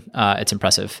seen, it's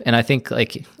impressive. And I think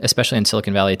especially in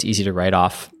Silicon Valley, it's easy to write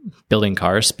off building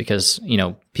cars, because,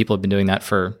 people have been doing that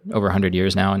for over 100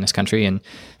 years now in this country. And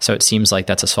so it seems like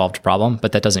that's a solved problem,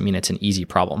 but that doesn't mean it's an easy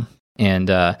problem.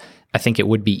 And, I think it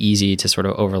would be easy to sort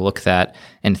of overlook that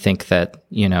and think that,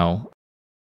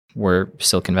 we're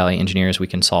Silicon Valley engineers, we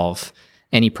can solve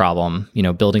any problem.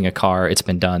 Building a car, it's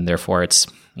been done, therefore it's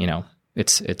not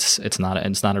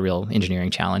a real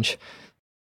engineering challenge.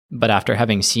 But after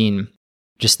having seen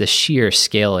just the sheer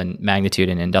scale and magnitude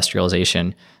and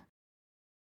industrialization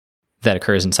that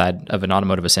occurs inside of an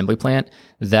automotive assembly plant,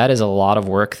 that is a lot of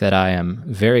work that I am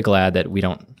very glad that we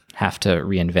don't have to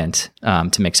reinvent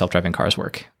to make self-driving cars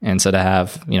work. And so to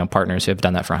have, partners who have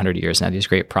done that for 100 years and have these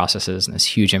great processes and this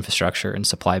huge infrastructure and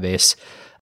supply base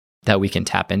that we can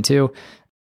tap into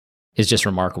is just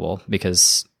remarkable,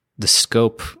 because the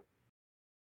scope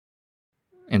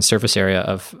and surface area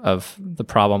of the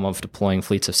problem of deploying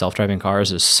fleets of self-driving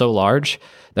cars is so large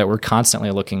that we're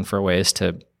constantly looking for ways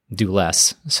to do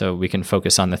less so we can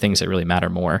focus on the things that really matter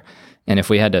more. And if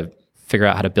we had to figure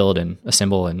out how to build and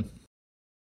assemble and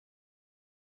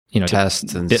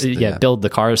test and build the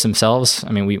cars themselves,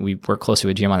 I mean, we work closely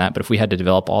with GM on that, but if we had to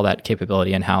develop all that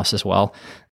capability in-house as well,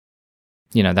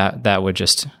 that would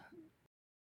just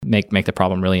make the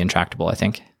problem really intractable, I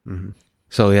think. Mm-hmm.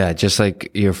 So yeah, just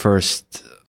like your first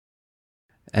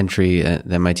entry at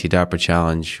the MIT DARPA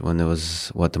challenge, when there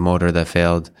was the motor that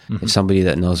failed. Mm-hmm. If somebody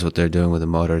that knows what they're doing with the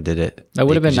motor did it, that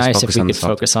would have been nice if we could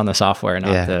focus on the software,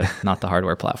 not the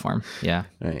hardware platform. Yeah.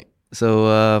 Right.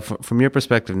 So from your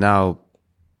perspective now,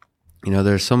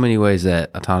 there's so many ways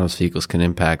that autonomous vehicles can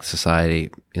impact society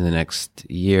in the next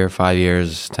year, 5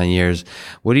 years, 10 years.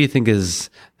 What do you think is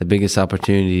the biggest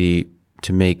opportunity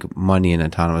to make money in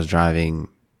autonomous driving?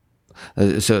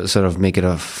 So sort of make it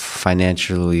a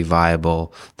financially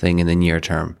viable thing in the near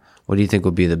term. What do you think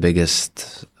would be the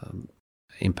biggest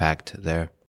impact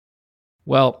there?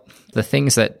 Well, the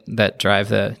things that drive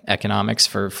the economics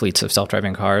for fleets of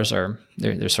self-driving cars are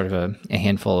there's sort of a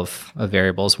handful of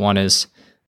variables. One is,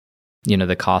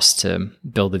 the cost to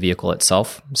build the vehicle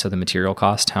itself. So the material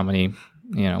cost, how many,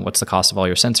 what's the cost of all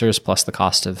your sensors plus the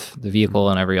cost of the vehicle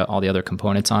and all the other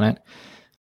components on it.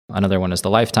 Another one is the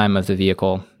lifetime of the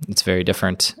vehicle. It's very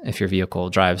different if your vehicle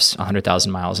drives 100,000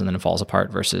 miles and then it falls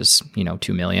apart versus,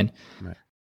 2 million. Right.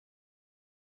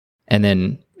 And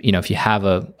then, if you have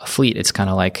a fleet, it's kind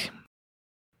of like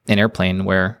an airplane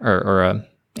or a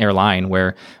airline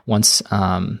where once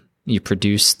you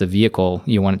produce the vehicle,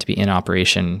 you want it to be in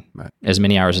operation as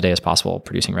many hours a day as possible,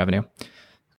 producing revenue.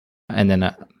 And then,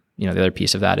 the other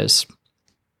piece of that is,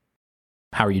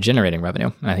 how are you generating revenue?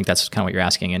 And I think that's kind of what you're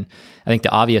asking. And I think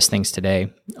the obvious things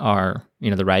today are,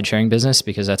 the ride sharing business,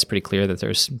 because that's pretty clear that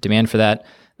there's demand for that.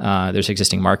 There's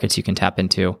existing markets you can tap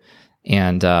into,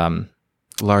 and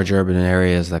large urban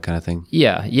areas, that kind of thing.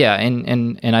 Yeah.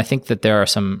 And I think that there are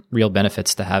some real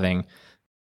benefits to having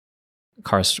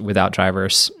cars without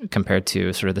drivers compared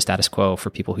to sort of the status quo for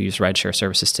people who use rideshare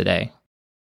services today.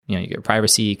 You get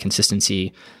privacy,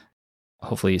 consistency,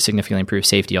 hopefully significantly improve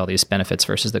safety, all these benefits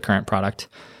versus the current product.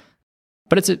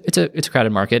 But it's a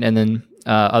crowded market. And then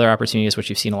other opportunities, which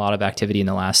you've seen a lot of activity in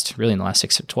the last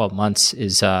 6 to 12 months,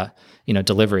 is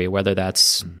delivery, whether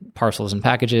that's parcels and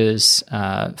packages,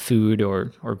 food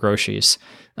or groceries.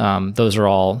 Those are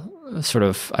all sort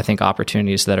of, I think,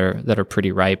 opportunities that are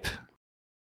pretty ripe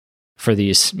for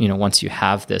these. Once you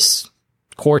have this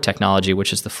core technology,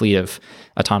 which is the fleet of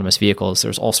autonomous vehicles,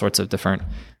 there's all sorts of different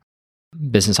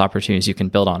business opportunities you can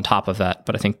build on top of that.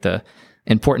 But I think the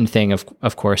important thing,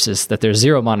 of course, is that there's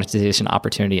zero monetization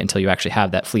opportunity until you actually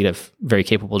have that fleet of very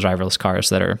capable driverless cars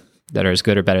that are as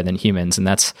good or better than humans. And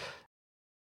that's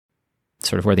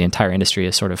sort of where the entire industry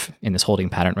is sort of in this holding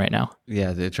pattern right now.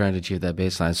 Yeah, they're trying to achieve that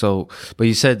baseline. So, but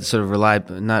you said sort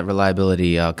of not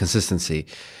reliability, consistency.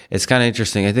 It's kind of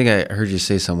interesting. I think I heard you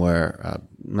say somewhere, I'm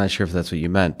not sure if that's what you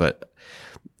meant, but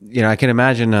I can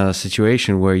imagine a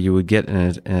situation where you would get in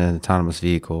an autonomous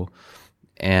vehicle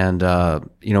and,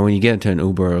 when you get into an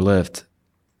Uber or Lyft,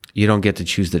 you don't get to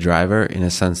choose the driver, in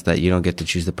a sense that you don't get to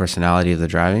choose the personality of the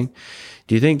driving.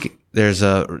 Do you think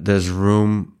there's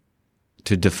room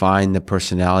to define the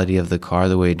personality of the car,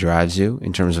 the way it drives you,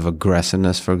 in terms of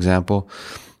aggressiveness, for example,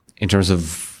 in terms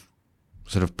of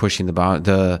sort of pushing the bound?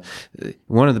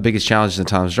 One of the biggest challenges in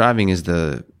autonomous driving is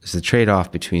the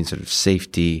trade-off between sort of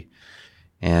safety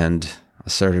and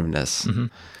assertiveness. Mm-hmm.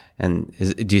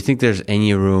 And do you think there's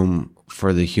any room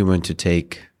for the human to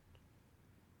take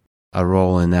a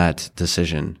role in that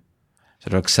decision?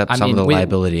 So to accept some of the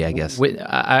liability, I guess.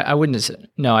 I wouldn't.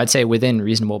 No, I'd say within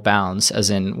reasonable bounds, as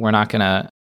in we're not going to,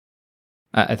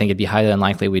 I think it'd be highly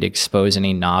unlikely we'd expose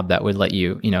any knob that would let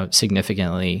you,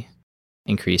 significantly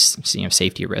increase,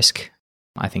 safety risk.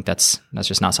 I think that's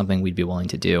just not something we'd be willing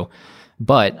to do.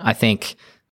 But I think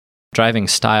driving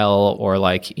style, or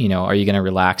are you going to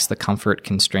relax the comfort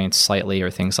constraints slightly,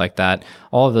 or things like that?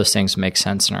 All of those things make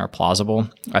sense and are plausible.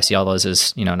 I see all those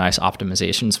as, nice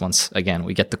optimizations once, again,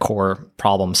 we get the core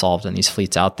problem solved in these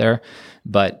fleets out there.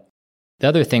 But the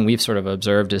other thing we've sort of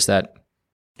observed is that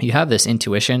you have this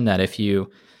intuition that if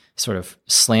you sort of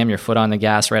slam your foot on the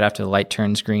gas right after the light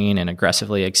turns green and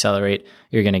aggressively accelerate,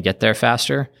 you're going to get there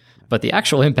faster. But the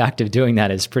actual impact of doing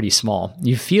that is pretty small.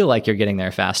 You feel like you're getting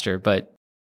there faster, but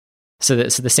So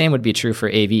the same would be true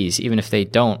for AVs. Even if they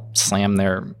don't slam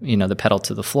their, the pedal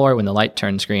to the floor when the light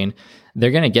turns green,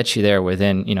 they're going to get you there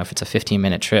within, if it's a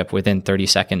 15-minute trip, within 30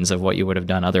 seconds of what you would have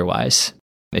done otherwise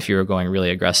if you were going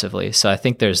really aggressively. So I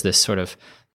think there's this sort of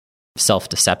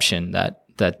self-deception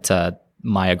that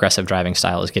my aggressive driving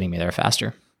style is getting me there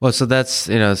faster. Well, so that's,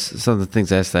 some of the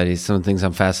things I study, some of the things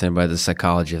I'm fascinated by the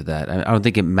psychology of that. I don't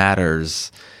think it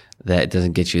matters that it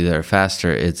doesn't get you there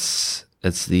faster. It's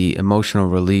the emotional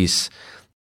release.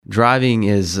 Driving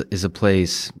is a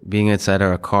place, being inside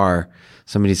of a car,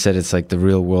 somebody said it's like the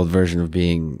real world version of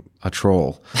being a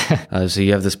troll. So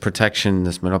you have this protection,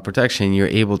 this mental protection, you're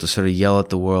able to sort of yell at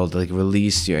the world, like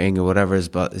release your anger, whatever is,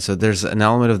 but so there's an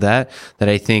element of that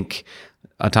I think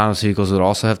autonomous vehicles would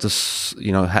also have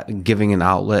to, giving an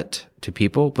outlet to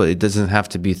people, but it doesn't have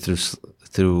to be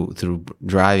through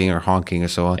driving or honking or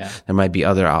so on. Yeah. There might be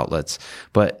other outlets,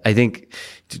 but I think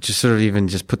to just sort of even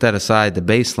just put that aside, the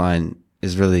baseline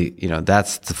is really,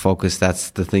 that's the focus.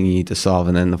 That's the thing you need to solve.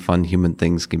 And then the fun human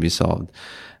things can be solved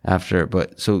after.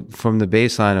 But so from the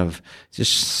baseline of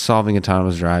just solving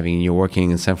autonomous driving, you're working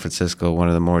in San Francisco, one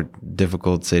of the more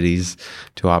difficult cities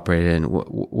to operate in.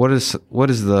 What is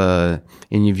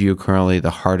in your view, currently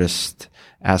the hardest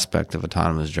aspect of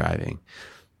autonomous driving?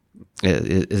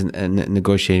 Is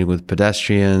negotiating with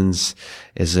pedestrians?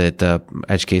 Is it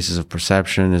edge cases of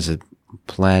perception? Is it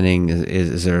planning?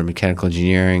 Is there mechanical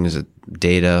engineering? Is it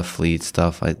data, fleet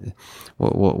stuff?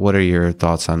 What are your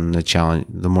thoughts on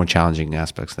the more challenging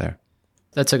aspects there?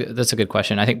 That's a good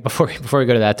question. I think before we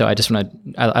go to that though, I just want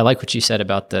to, I like what you said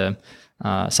about the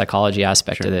psychology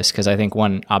aspect of this, because I think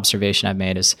one observation I've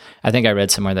made is, I think I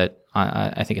read somewhere that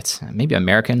I think it's maybe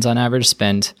Americans on average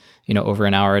spend, over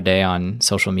an hour a day on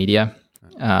social media,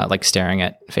 like staring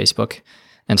at Facebook.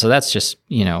 And so that's just,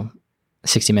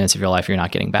 60 minutes of your life you're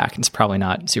not getting back. It's probably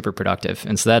not super productive.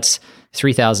 And so that's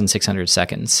 3,600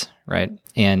 seconds, right?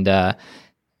 And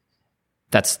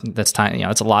that's time,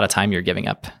 it's a lot of time you're giving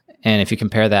up. And if you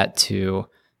compare that to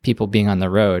people being on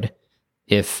the road,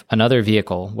 if another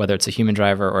vehicle, whether it's a human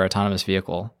driver or autonomous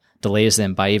vehicle, delays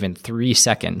them by even 3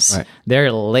 seconds, right,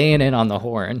 they're laying in on the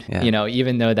horn,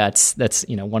 even though that's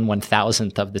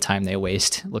 1/1000th of the time they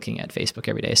waste looking at Facebook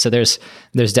every day. So there's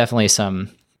definitely some,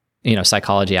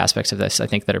 psychology aspects of this, I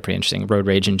think, that are pretty interesting. Road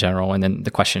rage in general. And then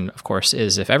the question, of course,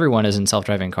 is if everyone is in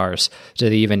self-driving cars, do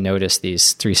they even notice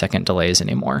these 3-second delays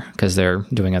anymore? Because they're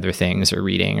doing other things or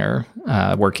reading or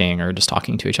working or just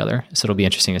talking to each other. So it'll be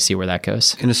interesting to see where that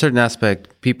goes. In a certain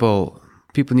aspect, people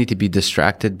need to be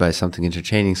distracted by something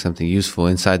entertaining, something useful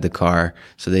inside the car,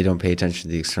 so they don't pay attention to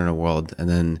the external world, and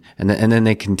then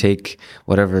they can take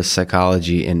whatever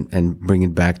psychology and bring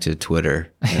it back to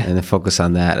Twitter and then focus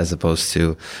on that, as opposed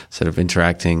to sort of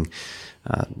interacting,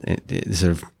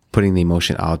 sort of putting the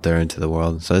emotion out there into the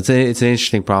world. So it's an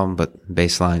interesting problem, but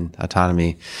baseline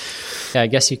autonomy. Yeah, I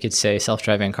guess you could say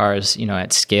self-driving cars,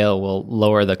 at scale will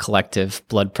lower the collective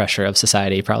blood pressure of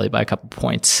society probably by a couple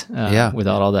points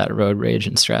without all that road rage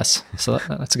and stress. So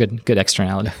that's a good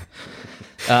externality.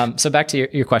 So back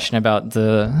to your question about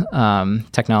the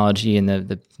technology and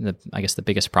the I guess the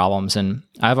biggest problems. And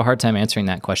I have a hard time answering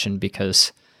that question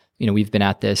because, we've been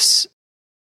at this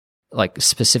like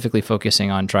specifically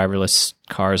focusing on driverless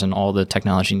cars and all the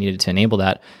technology needed to enable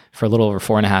that for a little over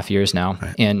 4.5 years now.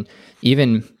 Right. And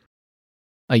even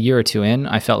a year or two in,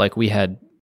 I felt like we had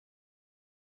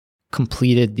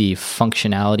completed the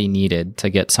functionality needed to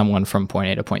get someone from point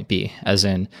A to point B. As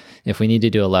in, if we need to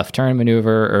do a left turn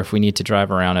maneuver, or if we need to drive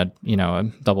around a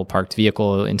double parked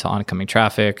vehicle into oncoming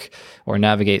traffic, or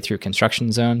navigate through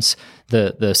construction zones,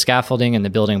 the scaffolding and the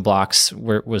building blocks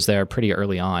was there pretty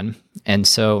early on. And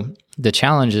so the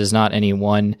challenge is not any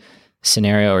one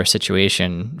scenario or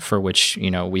situation for which,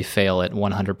 we fail at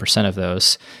 100% of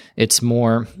those. It's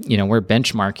more, we're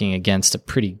benchmarking against a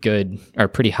pretty good or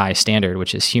pretty high standard,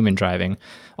 which is human driving.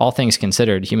 All things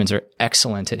considered, humans are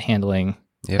excellent at handling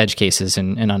edge cases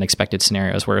and unexpected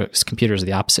scenarios, whereas computers are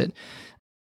the opposite.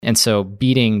 And so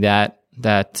beating that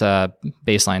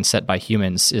baseline set by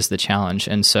humans is the challenge.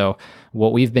 And so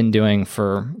what we've been doing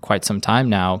for quite some time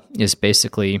now is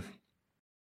basically,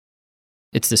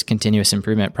 it's this continuous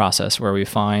improvement process where we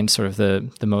find sort of the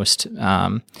most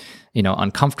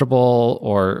uncomfortable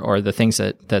or the things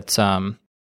that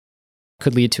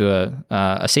could lead to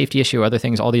a safety issue, other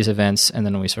things, all these events, and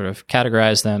then we sort of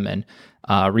categorize them and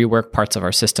rework parts of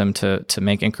our system to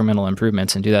make incremental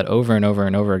improvements, and do that over and over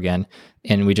and over again.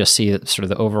 And we just see sort of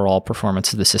the overall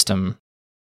performance of the system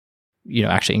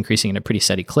actually increasing at a pretty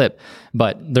steady clip.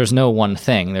 But there's no one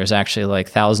thing. There's actually like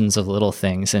thousands of little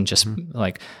things, and just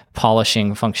like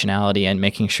polishing functionality and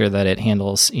making sure that it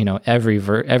handles, every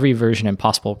version and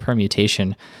possible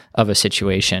permutation of a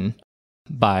situation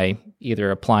by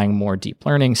either applying more deep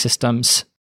learning systems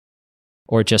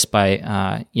or just by,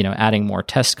 adding more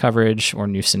test coverage or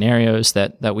new scenarios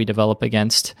that we develop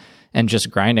against, and just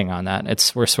grinding on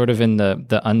that. We're sort of in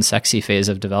the unsexy phase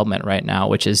of development right now,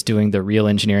 which is doing the real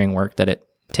engineering work that it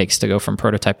takes to go from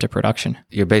prototype to production.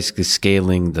 You're basically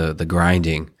scaling the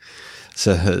grinding.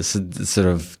 So sort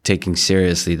of taking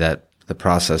seriously that the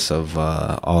process of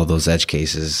all those edge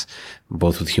cases,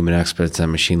 both with human experts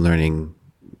and machine learning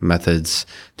methods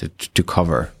to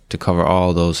cover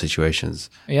all those situations.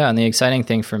 Yeah, and the exciting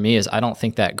thing for me is I don't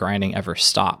think that grinding ever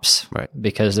stops. Right.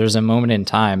 Because there's a moment in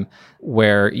time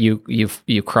where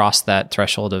you cross that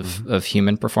threshold of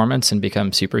human performance and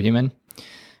become superhuman.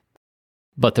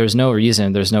 But there's no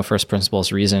first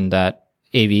principles reason that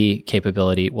AV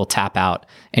capability will tap out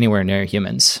anywhere near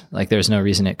humans. Like there's no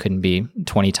reason it couldn't be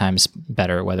 20 times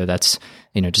better, whether that's,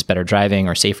 just better driving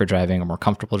or safer driving or more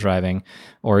comfortable driving,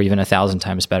 or even 1,000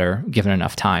 times better given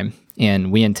enough time.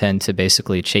 And we intend to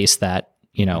basically chase that,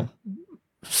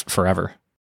 forever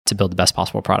to build the best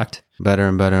possible product. Better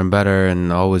and better and better.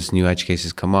 And always new edge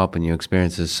cases come up and new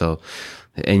experiences. So,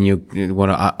 and you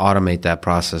want to automate that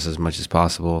process as much as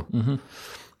possible. Mm-hmm.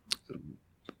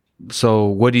 So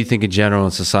what do you think in general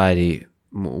in society,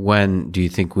 when do you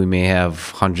think we may have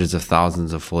hundreds of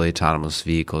thousands of fully autonomous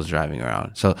vehicles driving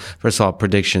around? So first of all,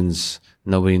 predictions,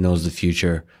 nobody knows the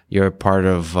future. You're part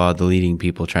of the leading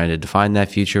people trying to define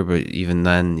that future, but even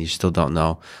then you still don't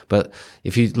know. But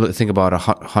if you think about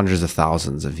hundreds of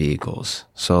thousands of vehicles,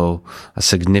 so a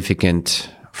significant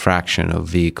fraction of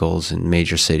vehicles in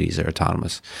major cities are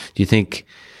autonomous. Do you think...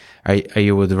 Are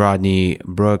you with Rodney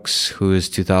Brooks, who is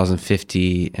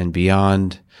 2050 and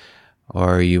beyond,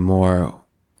 or are you more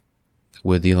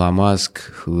with Elon Musk,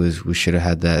 we should have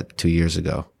had that 2 years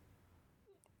ago?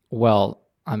 Well,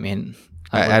 I mean,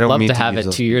 I would love to have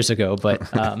it 2 years ago, but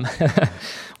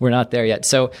we're not there yet.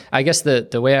 So I guess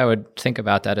the way I would think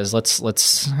about that is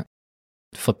let's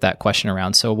flip that question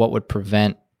around. So what would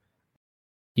prevent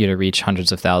you to reach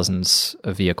hundreds of thousands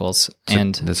of vehicles?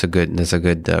 And that's a good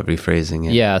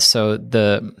rephrasing. Yeah. So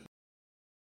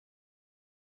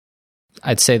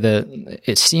I'd say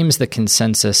it seems the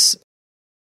consensus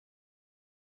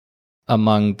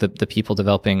among the people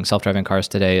developing self-driving cars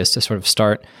today is to sort of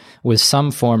start with some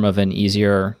form of an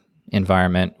easier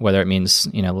environment, whether it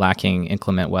means, lacking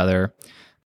inclement weather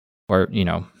or,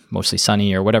 mostly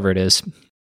sunny or whatever it is,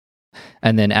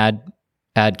 and then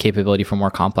add capability for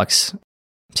more complex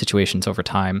situations over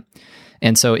time.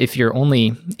 And so if you're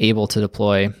only able to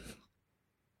deploy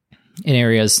in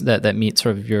areas that meet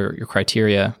sort of your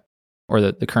criteria or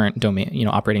the current domain,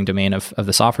 operating domain of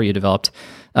the software you developed,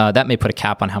 that may put a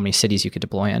cap on how many cities you could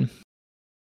deploy in.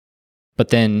 But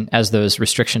then as those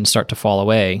restrictions start to fall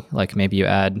away, like maybe you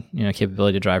add,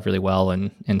 capability to drive really well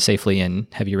and safely in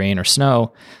heavy rain or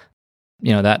snow,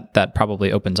 that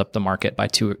probably opens up the market by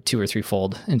two or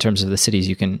threefold in terms of the cities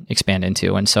you can expand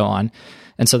into and so on.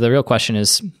 And so the real question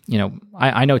is,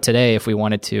 I know today if we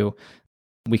wanted to,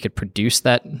 we could produce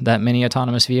that many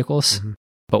autonomous vehicles, mm-hmm.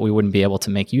 but we wouldn't be able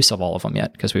to make use of all of them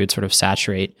yet because we would sort of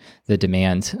saturate the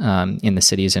demand in the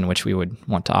cities in which we would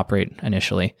want to operate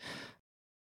initially.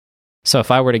 So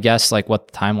if I were to guess like what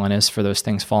the timeline is for those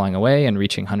things falling away and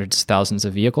reaching hundreds of thousands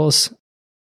of vehicles,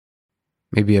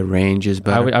 maybe a range is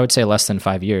better. I would say less than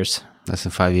 5 years. Less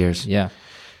than 5 years. Yeah.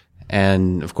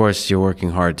 And of course, you're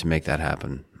working hard to make that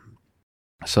happen.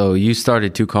 So you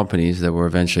started 2 companies that were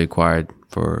eventually acquired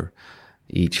for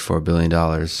each $4 billion.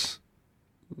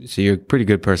 So you're a pretty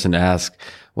good person to ask,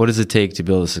 what does it take to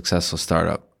build a successful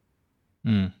startup?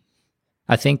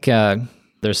 I think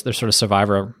there's sort of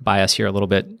survivor bias here a little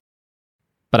bit,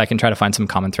 but I can try to find some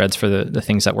common threads for the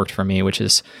things that worked for me, which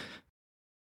is,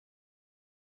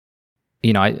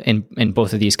 in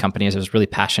both of these companies, I was really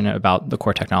passionate about the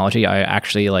core technology. I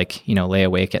actually lay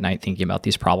awake at night thinking about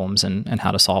these problems and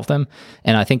how to solve them.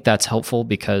 And I think that's helpful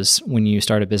because when you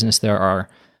start a business, there are,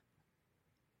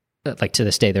 like to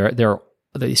this day, there are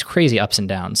these crazy ups and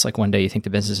downs. Like one day you think the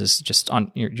business is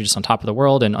you're just on top of the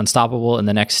world and unstoppable. And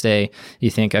the next day you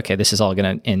think, okay, this is all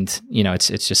going to end,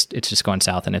 it's just going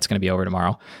south and it's going to be over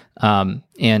tomorrow.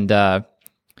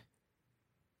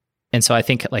 And so I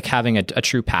think like having a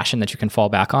true passion that you can fall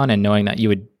back on and knowing that you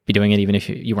would be doing it even if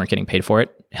you weren't getting paid for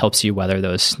it helps you weather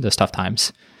those tough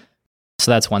times.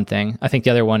 So that's one thing. I think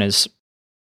the other one is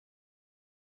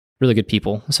really good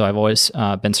people. So I've always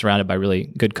been surrounded by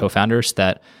really good co-founders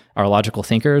that are logical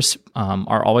thinkers,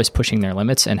 are always pushing their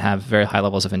limits and have very high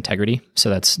levels of integrity. So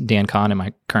that's Dan Kahn in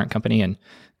my current company, and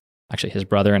actually his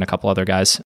brother and a couple other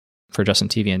guys for Justin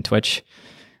TV and Twitch.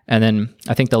 And then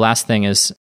I think the last thing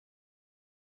is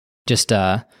just,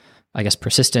 I guess,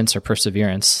 persistence or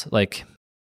perseverance. Like,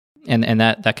 and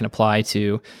that can apply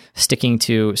to sticking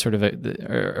to sort of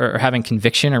or having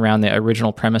conviction around the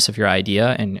original premise of your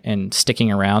idea and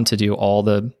sticking around to do all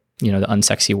the, the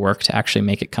unsexy work to actually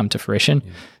make it come to fruition,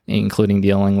 including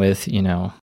dealing with,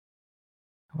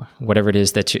 whatever it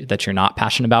is that you're not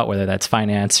passionate about, whether that's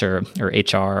finance or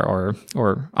HR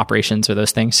or operations or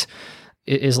those things.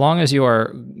 As long as you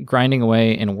are grinding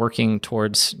away and working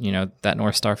towards, that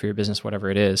North Star for your business, whatever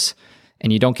it is,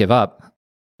 and you don't give up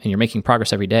and you're making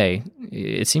progress every day,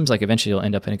 it seems like eventually you'll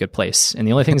end up in a good place. And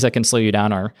the only things that can slow you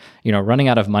down are, running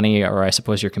out of money, or I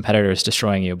suppose your competitors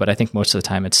destroying you. But I think most of the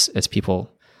time it's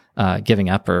people giving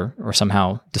up or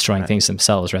somehow destroying things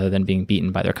themselves rather than being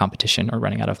beaten by their competition or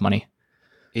running out of money.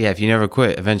 Yeah, if you never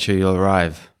quit, eventually you'll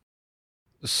arrive.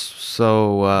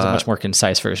 So it's a much more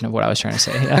concise version of what I was trying to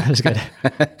say. Yeah, it was good.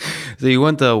 So you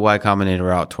went the Y Combinator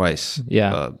route twice.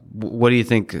 Yeah. What do you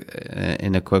think,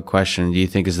 in a quick question, do you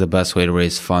think is the best way to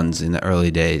raise funds in the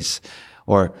early days?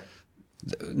 Or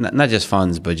not just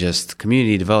funds, but just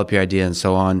community, develop your idea and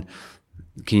so on.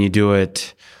 Can you do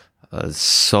it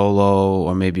solo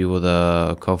or maybe with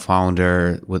a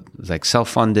co-founder, with like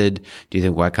self-funded? Do you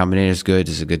think Y Combinator is good?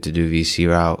 Is it good to do VC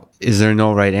route? Is there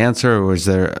no right answer, or is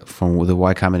there, from the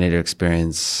Y Combinator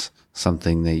experience,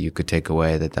 something that you could take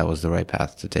away that was the right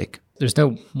path to take? There's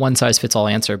no one size fits all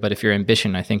answer, but if your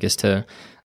ambition, I think, is to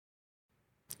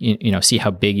see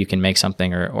how big you can make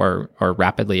something or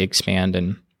rapidly expand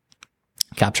and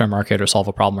capture a market or solve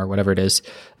a problem or whatever it is,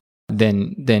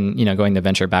 then going the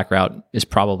venture back route is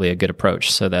probably a good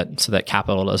approach, so that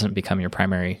capital doesn't become your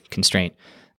primary constraint.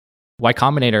 Y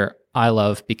Combinator I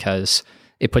love because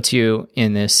it puts you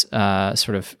in this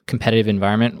sort of competitive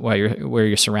environment where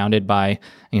you're surrounded by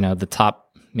the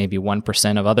top maybe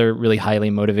 1% of other really highly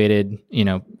motivated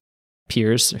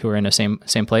peers who are in the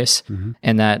same place, mm-hmm.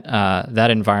 and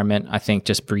that environment, I think,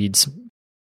 just breeds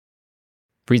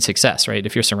success, right?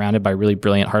 If you're surrounded by really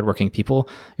brilliant, hardworking people,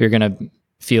 you're going to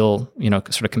feel,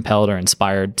 sort of compelled or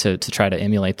inspired to try to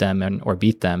emulate them or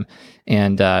beat them.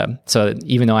 And so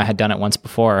even though I had done it once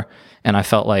before and I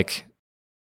felt like,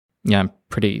 I'm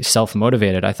pretty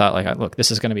self-motivated, I thought, like, look, this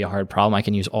is going to be a hard problem. I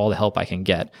can use all the help I can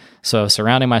get. So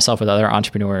surrounding myself with other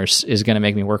entrepreneurs is going to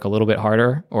make me work a little bit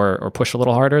harder or push a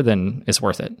little harder, then it's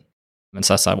worth it. And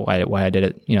so that's why I did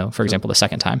it, for example, the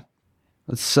second time.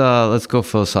 Let's go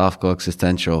philosophical,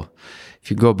 existential. If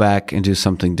you go back and do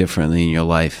something differently in your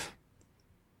life,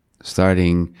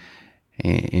 starting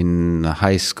in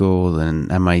high school,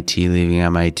 then MIT, leaving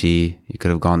MIT, you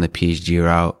could have gone the PhD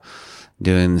route,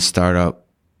 doing the startup,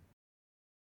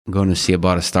 going to see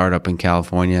about a startup in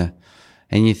California,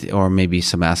 and or maybe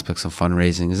some aspects of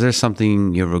fundraising. Is there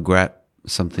something you regret?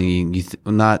 Something you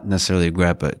not necessarily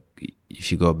regret, but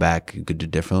if you go back, you could do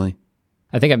differently?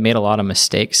 I think I've made a lot of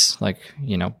mistakes. Like,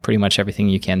 pretty much everything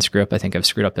you can screw up, I think I've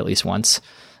screwed up at least once.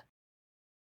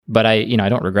 But I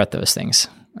don't regret those things.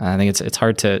 I think it's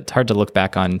hard to look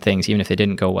back on things, even if they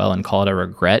didn't go well, and call it a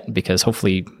regret, because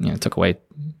hopefully it took away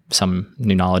some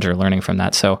new knowledge or learning from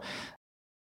that. So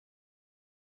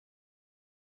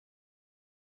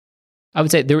I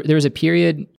would say there was a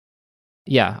period.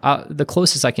 Yeah, the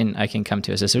closest I can come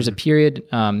to is this. There's a period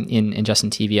in Justin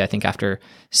TV, I think after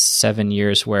 7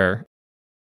 years, where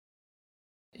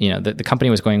the company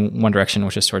was going one direction,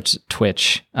 which is towards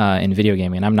Twitch in video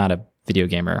gaming, and I'm not a video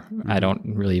gamer. I don't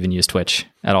really even use Twitch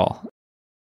at all.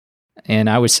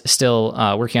 And I was still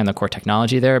working on the core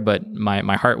technology there, but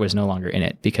my heart was no longer in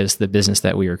it because the business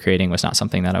that we were creating was not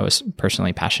something that I was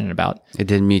personally passionate about. It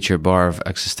didn't meet your bar of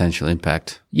existential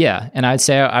impact. Yeah. And I'd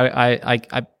say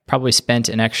I probably spent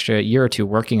an extra year or two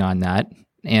working on that.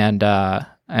 And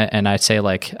I'd say,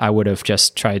 like, I would have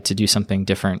just tried to do something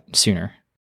different sooner.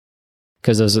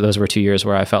 Because those were 2 years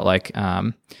where I felt like,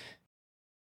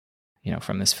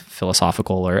 from this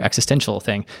philosophical or existential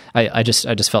thing, I just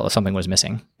felt like something was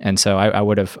missing. And so I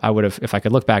would have, if I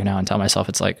could look back now and tell myself,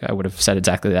 it's like, I would have said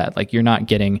exactly that. Like, you're not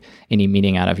getting any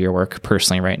meaning out of your work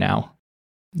personally right now.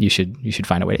 You should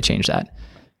find a way to change that.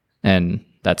 And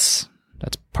that's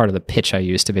part of the pitch I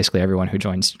use to basically everyone who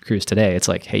joins Cruise today. It's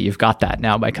like, hey, you've got that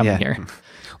now by coming here.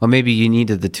 Well, maybe you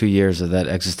needed the 2 years of that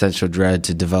existential dread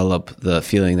to develop the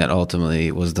feeling that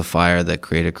ultimately was the fire that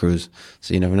created Cruise.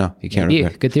 So you never know. You can't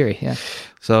regret. Good theory, yeah.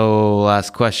 So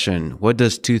last question. What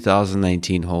does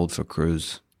 2019 hold for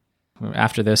Cruise?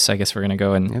 after this, I guess we're going to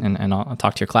go and I'll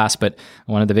talk to your class. But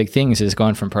one of the big things is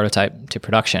going from prototype to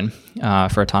production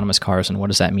for autonomous cars. And what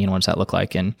does that mean? What does that look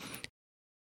like? And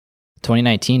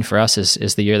 2019 for us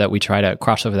is the year that we try to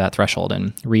cross over that threshold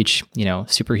and reach,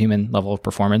 superhuman level of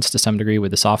performance to some degree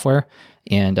with the software,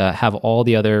 and have all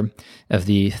the other of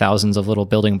the thousands of little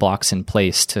building blocks in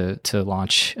place to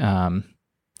launch,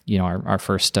 our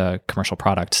first commercial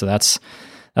product. So that's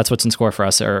what's in store for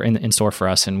us, or in store for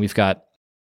us. And we've got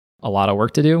a lot of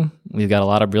work to do. We've got a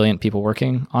lot of brilliant people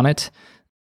working on it.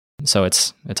 So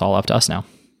it's all up to us now.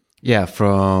 Yeah,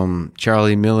 from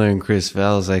Charlie Miller and Chris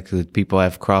Vels, people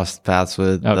I've crossed paths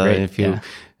with. Great.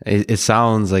 It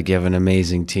sounds like you have an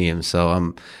amazing team.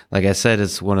 So, like I said,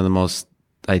 it's one of the most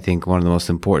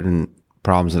important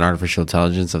problems in artificial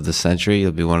intelligence of the century.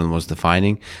 It'll be one of the most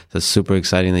defining. So it's super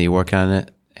exciting that you work on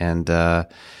it. And the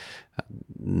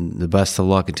best of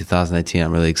luck in 2019.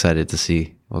 I'm really excited to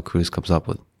see what Cruise comes up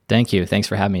with. Thank you. Thanks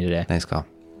for having me today. Thanks, Kyle.